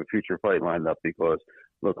if they have a future fight lined up. Because,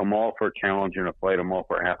 look, I'm all for challenging a fight. I'm all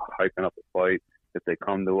for hyping up a fight. If they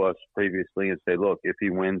come to us previously and say, look, if he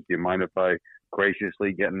wins, do you mind if I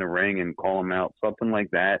graciously get in the ring and call him out? Something like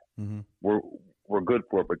that. Mm-hmm. We're good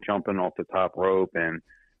for it. But jumping off the top rope and,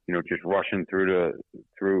 just rushing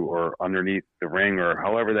through or underneath the ring or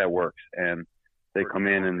however that works. And they come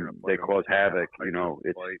in and they cause havoc,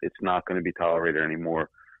 it's not going to be tolerated anymore.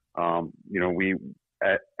 We,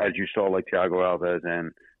 as you saw, like Thiago Alves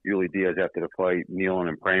and Yuli Diaz after the fight, kneeling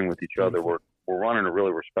and praying with each other. We're running a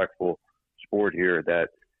really respectful sport here. That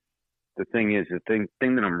the thing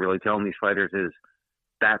that I'm really telling these fighters is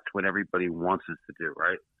that's what everybody wants us to do,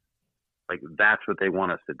 right? Like that's what they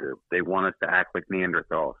want us to do. They want us to act like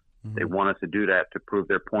Neanderthals. Mm-hmm. They want us to do that to prove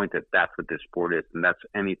their point that that's what this sport is, and that's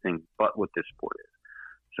anything but what this sport is.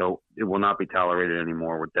 So it will not be tolerated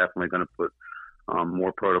anymore. We're definitely going to put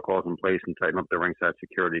more protocols in place and tighten up the ringside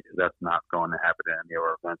security because that's not going to happen at any of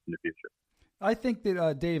our events in the future. I think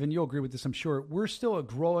that, Dave, and you'll agree with this, I'm sure, we're still a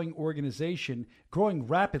growing organization, growing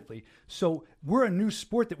rapidly. So we're a new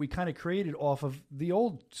sport that we kind of created off of the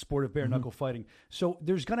old sport of bare-knuckle fighting. So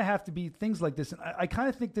there's going to have to be things like this. And I kind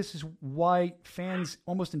of think this is why fans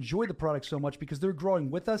almost enjoy the product so much because they're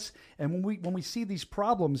growing with us. And when we see these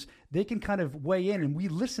problems, they can kind of weigh in and we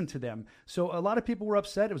listen to them. So a lot of people were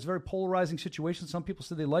upset. It was a very polarizing situation. Some people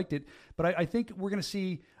said they liked it. But I think we're going to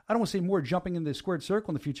see, I don't want to say more jumping in the squared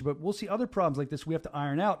circle in the future, but we'll see other problems like this we have to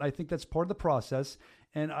iron out. I think that's part of the process.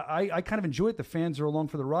 And I kind of enjoy it. The fans are along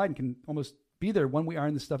for the ride and can almost be there when we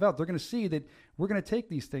iron this stuff out. They're going to see that we're going to take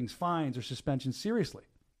these things, fines or suspensions, seriously.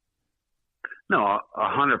 No,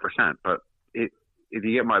 100%. But if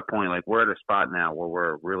you get my point, like we're at a spot now where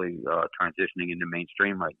we're really transitioning into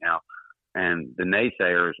mainstream right now. And the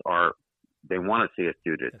naysayers they want to see us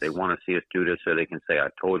do this. Yes. They want to see us do this so they can say, I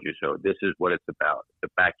told you so. This is what it's about.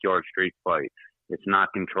 It's a backyard street fight. It's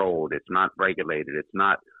not controlled. It's not regulated. It's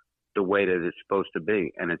not the way that it's supposed to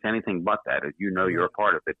be. And it's anything but that. As you know, you're a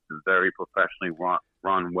part of it. It's a very professionally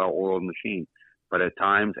run, well-oiled machine. But at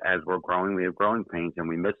times, as we're growing, we have growing pains and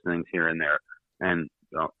we miss things here and there. And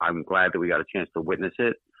I'm glad that we got a chance to witness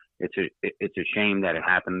it. It's a shame that it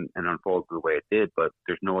happened and unfolded the way it did, but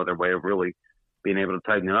there's no other way of really being able to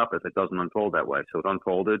tighten it up if it doesn't unfold that way. So it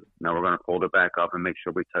unfolded. Now we're going to fold it back up and make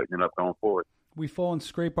sure we tighten it up going forward. We fall and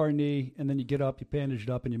scrape our knee, and then you get up, you bandage it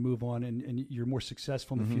up, and you move on, and you're more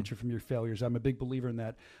successful in the future from your failures. I'm a big believer in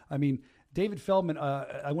that. I mean, David Feldman,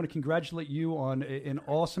 I want to congratulate you on an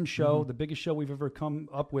awesome show, the biggest show we've ever come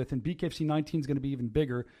up with, and BKFC 19 is going to be even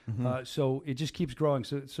bigger. So it just keeps growing.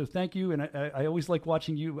 So thank you, and I always like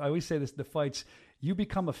watching you. I always say this: the fights, you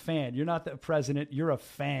become a fan. You're not the president; you're a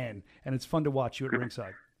fan, and it's fun to watch you at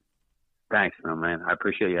ringside. Thanks, man. I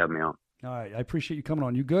appreciate you having me on. All right, I appreciate you coming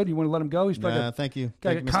on. You good? You want to let him go? He's probably thank you.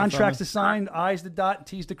 Got contracts to sign, I's to dot, and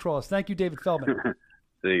T's to cross. Thank you, David Feldman.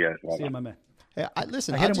 See you guys. See you, my man. Hey,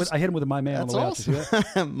 listen, I hit him with a my man on the way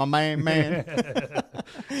out. My man.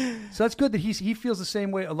 So that's good that he feels the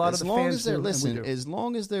same way a lot of the fans do. Listen, as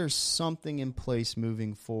long as there's something in place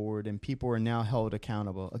moving forward and people are now held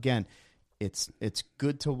accountable, again, it's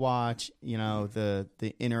good to watch. You know,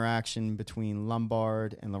 the interaction between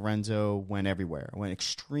Lombard and Lorenzo went everywhere. It went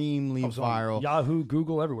extremely viral. Yahoo,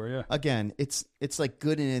 Google, everywhere. Yeah. Again, it's like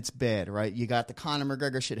good and it's bad, right? You got the Conor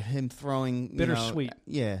McGregor shit, him throwing bittersweet.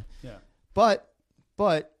 Yeah.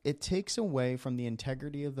 But it takes away from the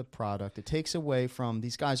integrity of the product. It takes away from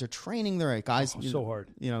these guys are training their guys so hard.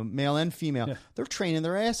 You know, male and female. Yeah. They're training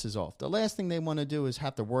their asses off. The last thing they want to do is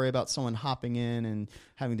have to worry about someone hopping in and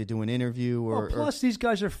having to do an interview plus these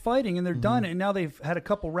guys are fighting and they're done, and now they've had a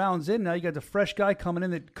couple rounds in. Now you got the fresh guy coming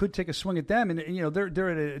in that could take a swing at them, and you know they're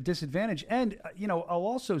at a disadvantage. And you know, I'll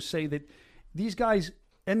also say that these guys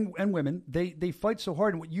and women, they fight so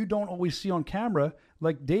hard, and what you don't always see on camera,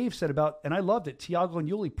 like Dave said about, and I loved it, Thiago and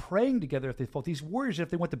Yuli praying together if they fought. These warriors, if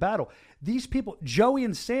they went to battle. These people, Joey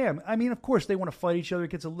and Sam, I mean, of course, they want to fight each other.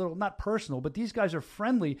 It gets a little, not personal, but these guys are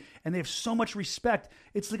friendly, and they have so much respect.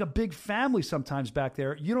 It's like a big family sometimes back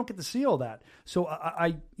there. You don't get to see all that. So,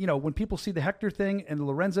 I you know, when people see the Hector thing and the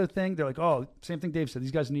Lorenzo thing, they're like, oh, same thing Dave said.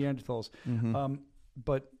 These guys are Neanderthals.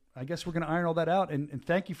 But I guess we're going to iron all that out, and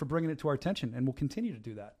thank you for bringing it to our attention, and we'll continue to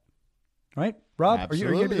do that. Right, Rob? Absolutely, are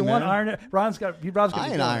you going to be the one iron it? Rob's got.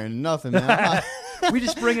 I ain't iron nothing, man. We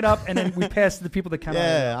just bring it up, and then we pass to the people that can.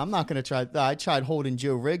 Yeah, I'm not going to try. I tried holding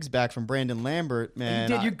Joe Riggs back from Brandon Lambert,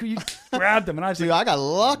 man. You did. You grabbed him, and I was dude, I got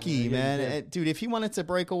lucky, man. Dude, if he wanted to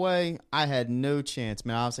break away, I had no chance,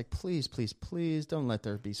 man. I was like, please, please, please, don't let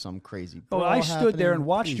there be some crazy. Oh, I stood there and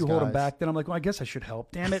watched you hold him back. Then I'm like, well, I guess I should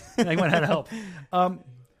help. Damn it! And I went ahead to help.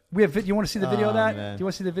 We have. You want to see the video of that? Man. Do you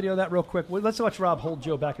want to see the video of that real quick? Well, let's watch Rob hold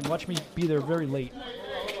Joe back and watch me be there very late.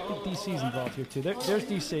 I think DC's involved here too. There's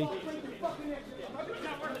DC.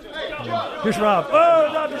 Here's Rob.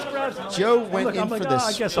 Oh, Rob just grabs him. Joe went in for the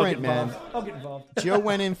sprint, man. I'll get involved. Joe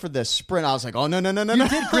went in for the sprint. I was like, oh, no. You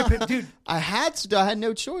did grip it, dude. I had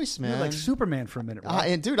no choice, man. You were like Superman for a minute, right?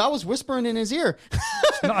 And dude, I was whispering in his ear.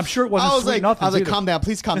 No, I'm sure it wasn't sweet nothing. I was like, calm down,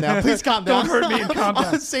 please calm down, please calm down. Don't hurt me and calm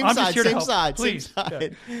down. Same side, please.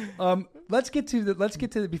 Yeah. Let's get to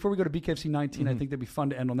the before we go to BKFC 19. I think that'd be fun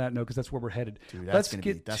to end on that note because that's where we're headed. Dude, that's gonna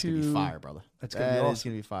be fire, brother. That's gonna be awesome. It's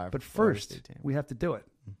gonna be fire. But first, we have to do it.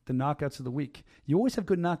 The knockouts of the week. You always have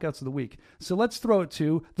good knockouts of the week. So let's throw it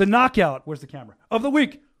to the knockout. Where's the camera? Of the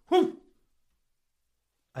week. Woo!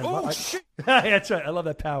 Shit! That's right. I love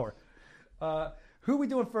that power. Who are we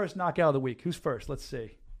doing first? Knockout of the week. Who's first? Let's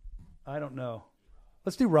see. I don't know.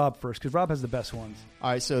 Let's do Rob first because Rob has the best ones.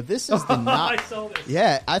 All right. So this is the I saw this.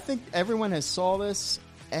 Yeah, I think everyone has saw this,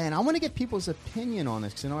 and I want to get people's opinion on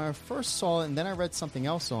this because when I first saw it, and then I read something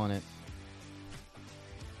else on it.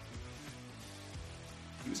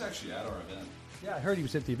 He was actually at our event. Yeah, I heard he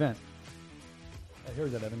was at the event. I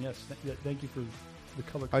heard that, Evan. Yes. Thank you for the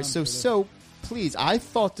color. All right, so please, I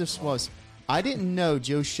thought this was. I didn't know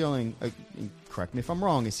Joe Schilling. Correct me if I'm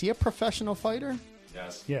wrong. Is he a professional fighter?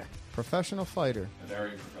 Yes. Yeah. Professional fighter. A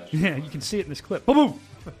very professional. Yeah, you can see it in this clip. Boom, boom.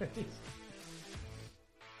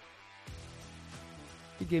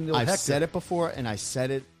 He gave me the old I've Hector. said it before, and I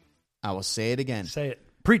said it. I will say it again. Say it.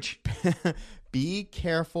 Preach. Be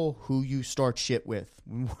careful who you start shit with.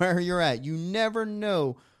 Where you're at, you never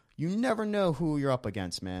know. You never know who you're up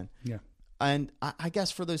against, man. Yeah. And I guess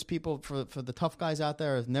for those people, for the tough guys out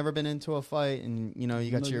there who've never been into a fight, and you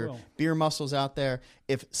got your beer muscles out there.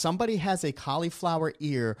 If somebody has a cauliflower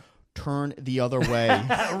ear, turn the other way.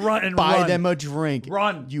 Buy them a drink.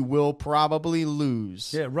 Run. You will probably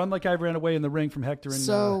lose. Yeah, run like I ran away in the ring from Hector. And,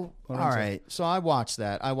 all right. So I watched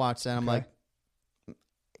that. I'm like,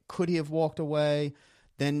 could he have walked away?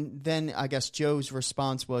 Then I guess Joe's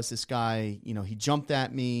response was this guy, he jumped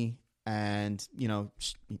at me and,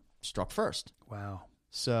 struck first. Wow.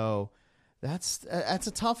 So that's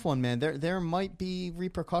a tough one, man. There might be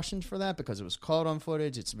repercussions for that because it was caught on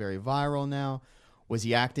footage. It's very viral now. Was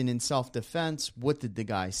he acting in self-defense? What did the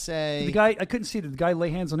guy say? I couldn't see. Did the guy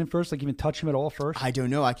lay hands on him first, like even touch him at all first? I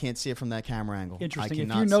don't know. I can't see it from that camera angle. Interesting.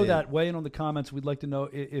 If you know that, weigh in on the comments. We'd like to know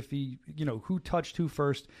if he, who touched who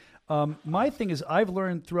first. My thing is I've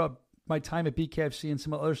learned throughout my time at BKFC and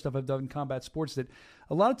some other stuff I've done in combat sports that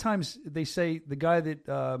a lot of times they say the guy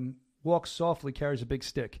that walks softly carries a big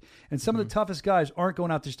stick. And some of the toughest guys aren't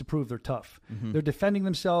going out just to prove they're tough. They're defending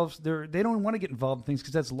themselves. They don't want to get involved in things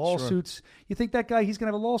because that's lawsuits. Sure. You think that guy, he's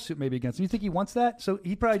going to have a lawsuit maybe against him. You think he wants that? So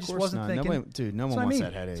he probably just wasn't thinking. No one wants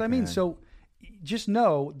that headache. So just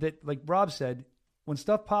know that, like Rob said, when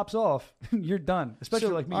stuff pops off, you're done. Especially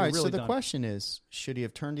like me, all right, you're really so the done. question is, should he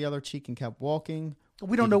have turned the other cheek and kept walking?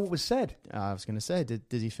 We don't know what was said. I was going to say, did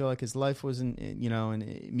he feel like his life was in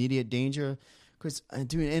immediate danger? Because,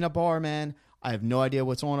 dude, in a bar, man, I have no idea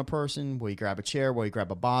what's on a person. Will you grab a chair? Will you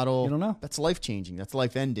grab a bottle? You don't know. That's life-changing. That's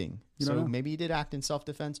life-ending. So maybe he did act in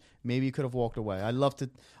self-defense. Maybe he could have walked away. I'd love to.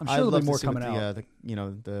 I'm sure there'll be more coming out.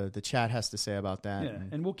 The chat has to say about that. Yeah,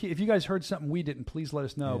 and we'll keep, if you guys heard something we didn't, please let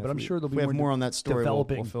us know. But I'm sure there'll be more on that story.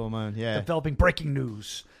 Developing, we'll fill them in. Yeah, developing breaking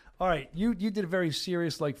news. All right, you did a very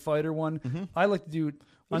serious fighter one. I like to do.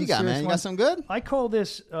 What you got, man? You got something good? I call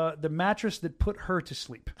this the mattress that put her to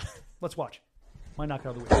sleep. Let's watch. Might knock it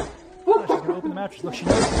out of the way. Oh, she's gonna open the mattress. Look, she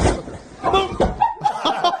knows. Boom.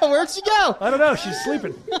 Where'd she go? I don't know. She's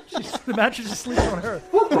sleeping. The mattress is sleeping on her.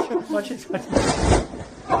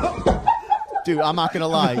 Dude, I'm not going to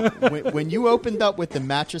lie. When you opened up with the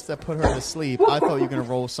mattress that put her to sleep, I thought you were going to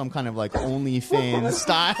roll some kind of OnlyFans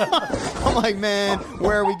style. I'm like, man,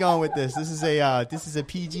 where are we going with this? This is a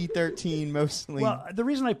PG-13 mostly. Well, the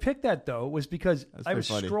reason I picked that, though, was because I was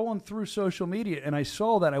scrolling through social media and I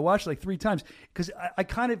saw that. I watched it 3 times because I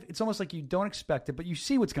kind of, it's almost like you don't expect it, but you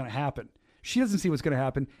see what's going to happen. She doesn't see what's going to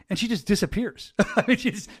happen, and she just disappears. I mean,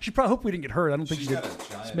 she probably hope we didn't get hurt. I don't think she did.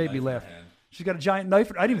 This made me laugh. She's got a giant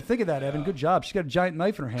knife. I didn't even think of that, Evan. Good job. She's got a giant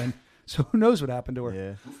knife in her hand. So who knows what happened to her?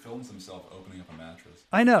 Yeah. Who films himself opening up a mattress?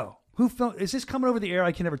 I know. Is this coming over the air?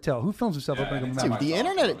 I can never tell. Who films himself opening up a mattress?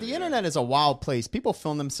 Dude, the internet is a wild place. People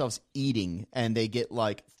film themselves eating, and they get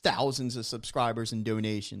thousands of subscribers and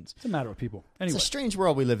donations. It's a matter of people. Anyway, it's a strange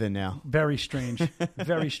world we live in now. Very strange.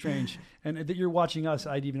 Very strange. And that you're watching us,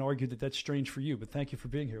 I'd even argue that that's strange for you, but thank you for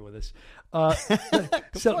being here with us.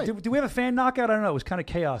 So do we have a fan knockout? I don't know. It was kind of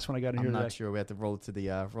chaos when I got in here today. I'm not sure. We have to roll it to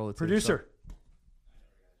the producer.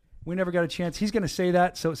 We never got a chance. He's going to say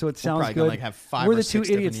that, so it sounds good. Gonna have 5 We're or the 6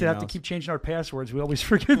 two idiots that have emails. to keep changing our passwords. We always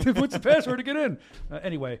forget what's the password to get in.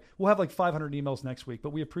 Anyway, we'll have 500 emails next week,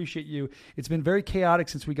 but we appreciate you. It's been very chaotic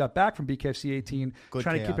since we got back from BKFC 18,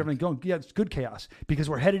 trying to keep everything going. Yeah, it's good chaos because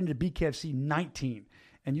we're headed into BKFC 19.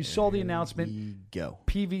 And you saw the announcement. Go.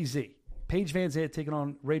 PVZ. Paige Van Zandt taking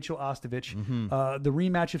on Rachel Ostovich, the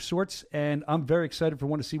rematch of sorts. And I'm very excited for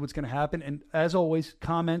one to see what's going to happen. And as always,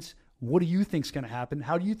 comments. What do you think is going to happen?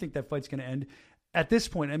 How do you think that fight's going to end? At this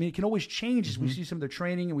point, I mean, it can always change as we see some of their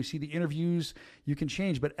training and we see the interviews. You can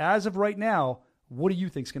change. But as of right now, what do you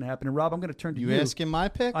think is going to happen? And Rob, I'm going to turn to you. You asking my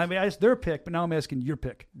pick? I mean, I asked their pick, but now I'm asking your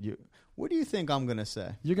pick. What do you think I'm going to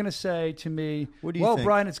say? You're going to say to me, what do you think?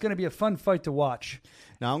 Brian, it's going to be a fun fight to watch.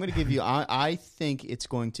 Now, I'm going to give you, I think it's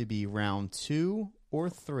going to be round 2 or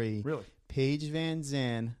 3. Really? Paige Van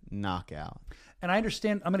Zandt knockout. And I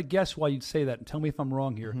understand, I'm going to guess why you'd say that, and tell me if I'm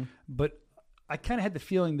wrong here. But I kind of had the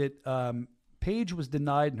feeling that Paige was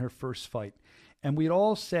denied in her first fight. And we'd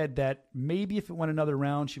all said that maybe if it went another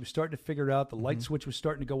round, she was starting to figure it out. The light switch was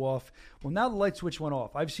starting to go off. Well, now the light switch went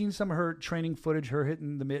off. I've seen some of her training footage, her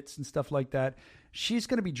hitting the mitts and stuff like that. She's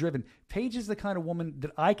going to be driven. Paige is the kind of woman that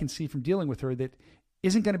I can see from dealing with her that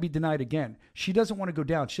isn't going to be denied again. She doesn't want to go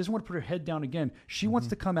down. She doesn't want to put her head down again. She wants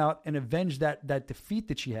to come out and avenge that defeat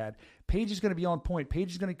that she had. Paige is going to be on point. Paige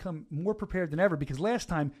is going to come more prepared than ever because last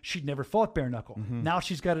time she'd never fought bare knuckle. Now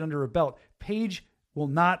she's got it under her belt. Paige will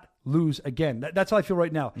not lose again. That's how I feel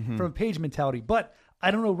right now from a Paige mentality. But I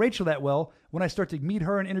don't know Rachel that well. When I start to meet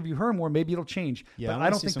her and interview her more, maybe it'll change. Yeah, but I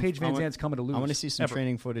don't think Paige Van Zandt's coming to lose. I want to see some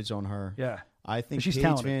training footage on her. Yeah. I think she's Paige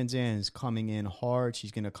talented. Van Zandt is coming in hard.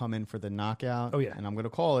 She's going to come in for the knockout. Oh, yeah. And I'm going to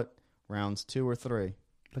call it rounds 2 or 3.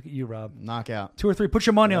 Look at you, Rob. Knockout. 2 or 3. Put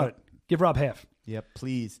your money on it. Give Rob half. Yep,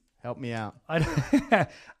 please. Help me out. I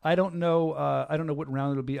don't know. I don't know what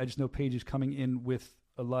round it'll be. I just know Paige is coming in with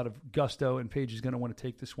a lot of gusto, and Paige is going to want to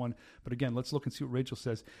take this one. But again, let's look and see what Rachel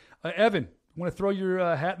says. Evan, want to throw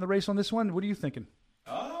your hat in the race on this one? What are you thinking?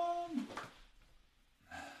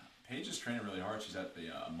 Paige is training really hard. She's at the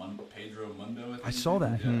Pedro Mundo. I think. I saw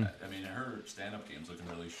that. Yeah, I mean, her stand-up game's looking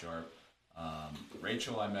really sharp.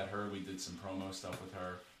 Rachel, I met her. We did some promo stuff with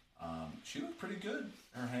her. She looked pretty good.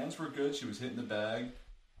 Her hands were good. She was hitting the bag.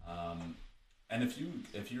 And if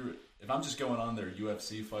I'm just going on their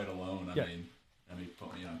UFC fight alone, I mean, let me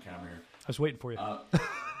put me on camera here. I was waiting for you.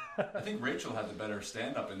 I think Rachel had the better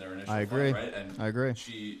stand-up in their initial I agree. fight, right? And I agree.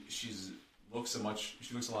 She looks a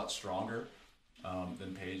lot stronger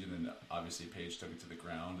than Paige, and then obviously Paige took it to the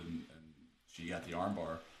ground and she got the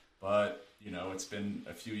armbar. But, it's been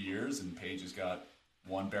a few years, and Paige has got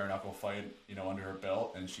one bare knuckle fight, under her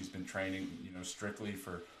belt, and she's been training, strictly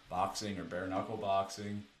for boxing or bare knuckle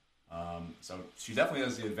boxing. So she definitely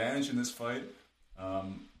has the advantage in this fight,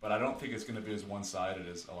 but I don't think it's going to be as one-sided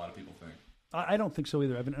as a lot of people think. I don't think so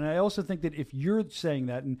either, Evan. And I also think that if you're saying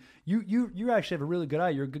that, and you actually have a really good eye,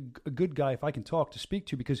 you're a good guy, if I can talk, to speak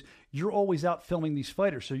to, because you're always out filming these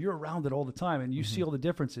fighters, so you're around it all the time, and you see all the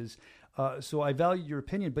differences. So I value your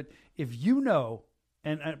opinion. But if you know,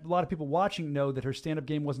 and a lot of people watching know, that her stand-up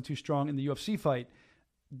game wasn't too strong in the UFC fight,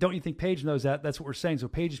 don't you think Paige knows that? That's what we're saying. So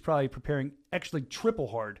Paige is probably preparing actually triple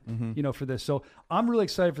hard, for this. So I'm really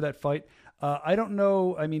excited for that fight. I don't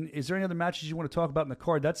know. I mean, is there any other matches you want to talk about in the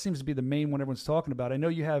card? That seems to be the main one everyone's talking about. I know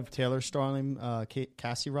you have Taylor Starling,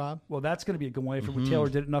 Cassie Robb. Well, that's going to be a good one for what Taylor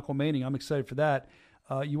did at Knuckle Mania. I'm excited for that.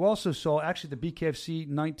 You also saw, actually, the BKFC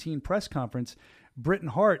 19 press conference, Britain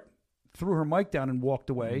Hart threw her mic down and walked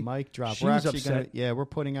away. Mic drop. She was upset. We're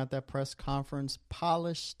putting out that press conference,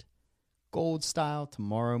 polished, gold style,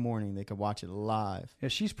 tomorrow morning. They could watch it live. Yeah,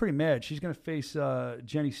 she's pretty mad. She's going to face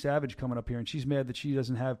Jenny Savage coming up here, and she's mad that she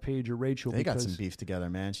doesn't have Paige or Rachel. They got some beef together,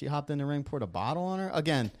 man. She hopped in the ring, poured a bottle on her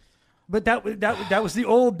again. But that was the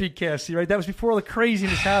old BKFC, right? That was before all the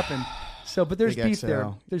craziness happened. So, but there's Big beef XL.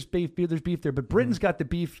 there. There's beef there. But Britain's got the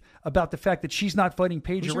beef about the fact that she's not fighting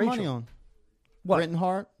Paige Who's or your Rachel. money on? What? Britain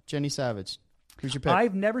Hart, Jenny Savage. Who's your pick?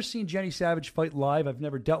 I've never seen Jenny Savage fight live. I've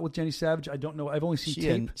never dealt with Jenny Savage. I don't know. I've only seen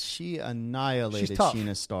tape. She annihilated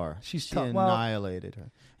Sheena Starr. She's she tough. Annihilated her.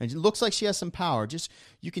 And it looks like she has some power. Just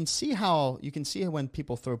you can see when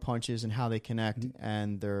people throw punches and how they connect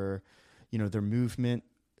and their movement.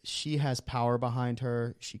 She has power behind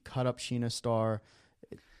her. She cut up Sheena Starr.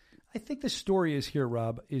 I think the story is here,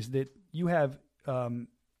 Rob, is that you have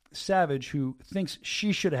Savage, who thinks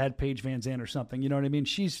she should have had Paige Van Zandt or something. You know what I mean?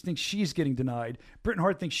 She thinks she's getting denied. Britain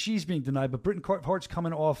Hart thinks she's being denied, but Britain Hart's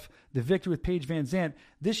coming off the victory with Paige Van Zandt.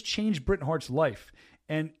 This changed Britain Hart's life.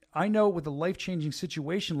 And I know with a life-changing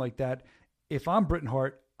situation like that, if I'm Britain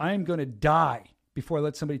Hart, I am going to die before I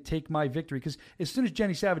let somebody take my victory. Because as soon as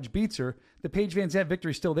Jenny Savage beats her, the Paige Van Zandt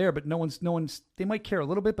victory is still there, but no one's. They might care a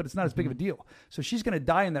little bit, but it's not as big of a deal. So she's going to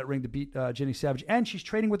die in that ring to beat Jenny Savage, and she's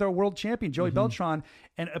training with our world champion Joey Beltran.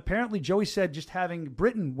 And apparently, Joey said just having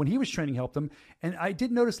Britain when he was training helped him. And I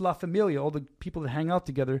did notice La Familia, all the people that hang out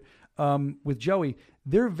together with Joey,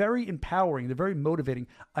 they're very empowering. They're very motivating.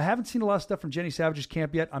 I haven't seen a lot of stuff from Jenny Savage's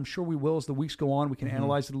camp yet. I'm sure we will as the weeks go on. We can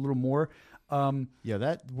analyze it a little more.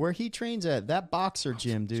 That where he trains at, that boxer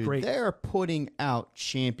gym, dude, they're putting out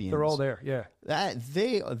champions. They're all there, yeah.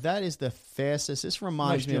 That is the fastest. This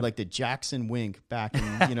reminds me of like the Jackson Wink back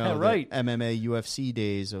in right. the MMA UFC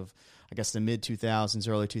days of I guess the mid 2000s,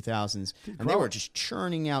 early 2000s, and they were just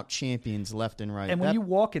churning out champions left and right. And when you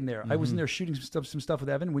walk in there, I was in there shooting some stuff with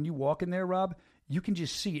Evan. When you walk in there, Rob, you can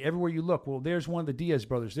just see everywhere you look. Well, there's one of the Diaz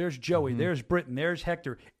brothers. There's Joey. There's Britain. There's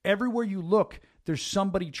Hector. Everywhere you look, there's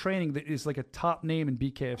somebody training that is like a top name in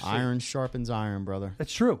BKFC. Iron sharpens iron, brother.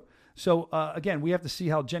 That's true. So, again, we have to see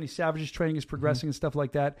how Jenny Savage's training is progressing and stuff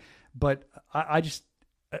like that. But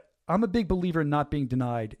I'm a big believer in not being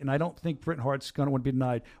denied, and I don't think Britain Hart's going to want to be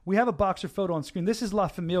denied. We have a Boxer photo on screen. This is La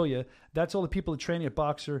Familia. That's all the people that are training at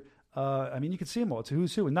Boxer. I mean, you can see them all. It's a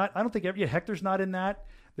who's who. And I don't think Hector's not in that.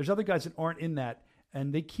 There's other guys that aren't in that,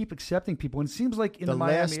 and they keep accepting people. And it seems like in the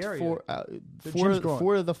Miami area,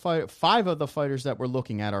 five of the fighters that we're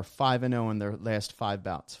looking at are 5-0 in their last 5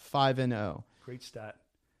 bouts. 5-0. Great stat.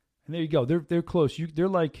 And there you go. They're close. They're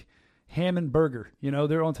like ham and burger.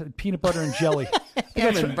 They're on peanut butter and jelly.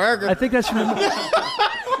 Ham and burger. I think that's from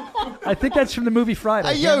the movie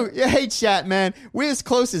Friday. Hey, chat, man. We're as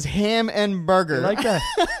close as ham and burger. You like that?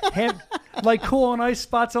 Ham, like cool on ice,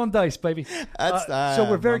 spots on dice, baby. So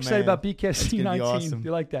we're very excited about BKFC 19. Awesome.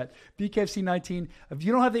 You like that? BKFC 19. If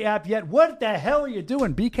you don't have the app yet, what the hell are you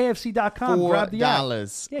doing? BKFC.com. Grab the app.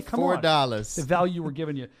 $4. Yeah, come $4. on. The value we're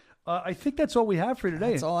giving you. I think that's all we have for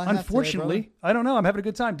today. That's all I have Unfortunately, today, I don't know. I'm having a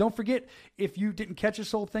good time. Don't forget, if you didn't catch this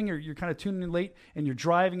whole thing or you're kind of tuning in late and you're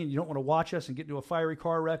driving and you don't want to watch us and get into a fiery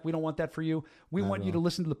car wreck, we don't want that for you. We want you to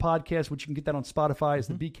listen to the podcast, which you can get that on Spotify as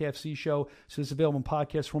the BKFC show. So it's available in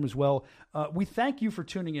podcast form as well. We thank you for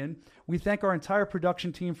tuning in. We thank our entire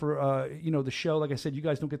production team for the show. Like I said, you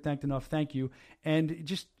guys don't get thanked enough. Thank you. And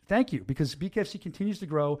just thank you, because BKFC continues to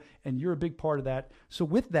grow, and you're a big part of that. So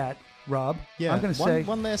with that, Rob, I'm going to say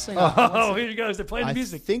one last thing. Oh, here you go. They're playing the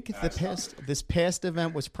music. I think this past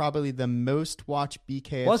event was probably the most watched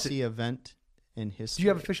BKFC event in history. Do you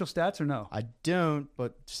have official stats or no? I don't,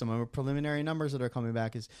 but some of the preliminary numbers that are coming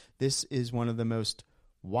back is this is one of the most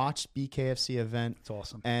watched BKFC event. It's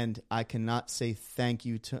awesome. And I cannot say thank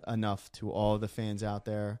you enough to all the fans out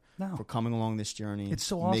there for coming along this journey. It's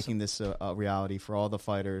so awesome. Making this a reality for all the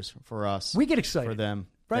fighters, for us. We get excited. For them.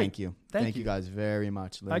 Right. Thank you. Thank you guys very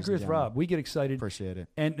much. I agree with Rob. We get excited. Appreciate it.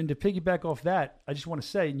 And to piggyback off that, I just want to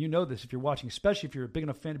say, and you know this if you're watching, especially if you're a big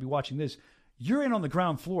enough fan to be watching this, you're in on the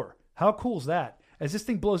ground floor. How cool is that? As this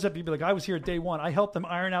thing blows up, you'd be like, I was here at day one. I helped them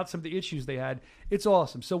iron out some of the issues they had. It's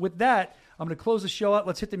awesome. So with that, I'm going to close the show out.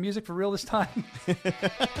 Let's hit the music for real this time.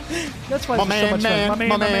 That's why it's so much fun.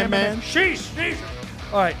 My man. Sheesh.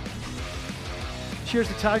 All right. Cheers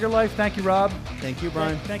to Tiger Life. Thank you, Rob. Thank you,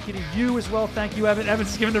 Brian. Thank you to you as well. Thank you, Evan.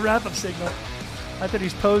 Evan's giving the wrap-up signal. I thought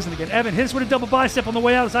he's posing again. Evan, hit us with a double bicep on the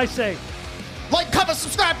way out, as I say. Like, comment,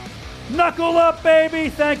 subscribe. Knuckle up, baby.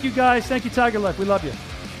 Thank you, guys. Thank you, Tiger Life. We love you.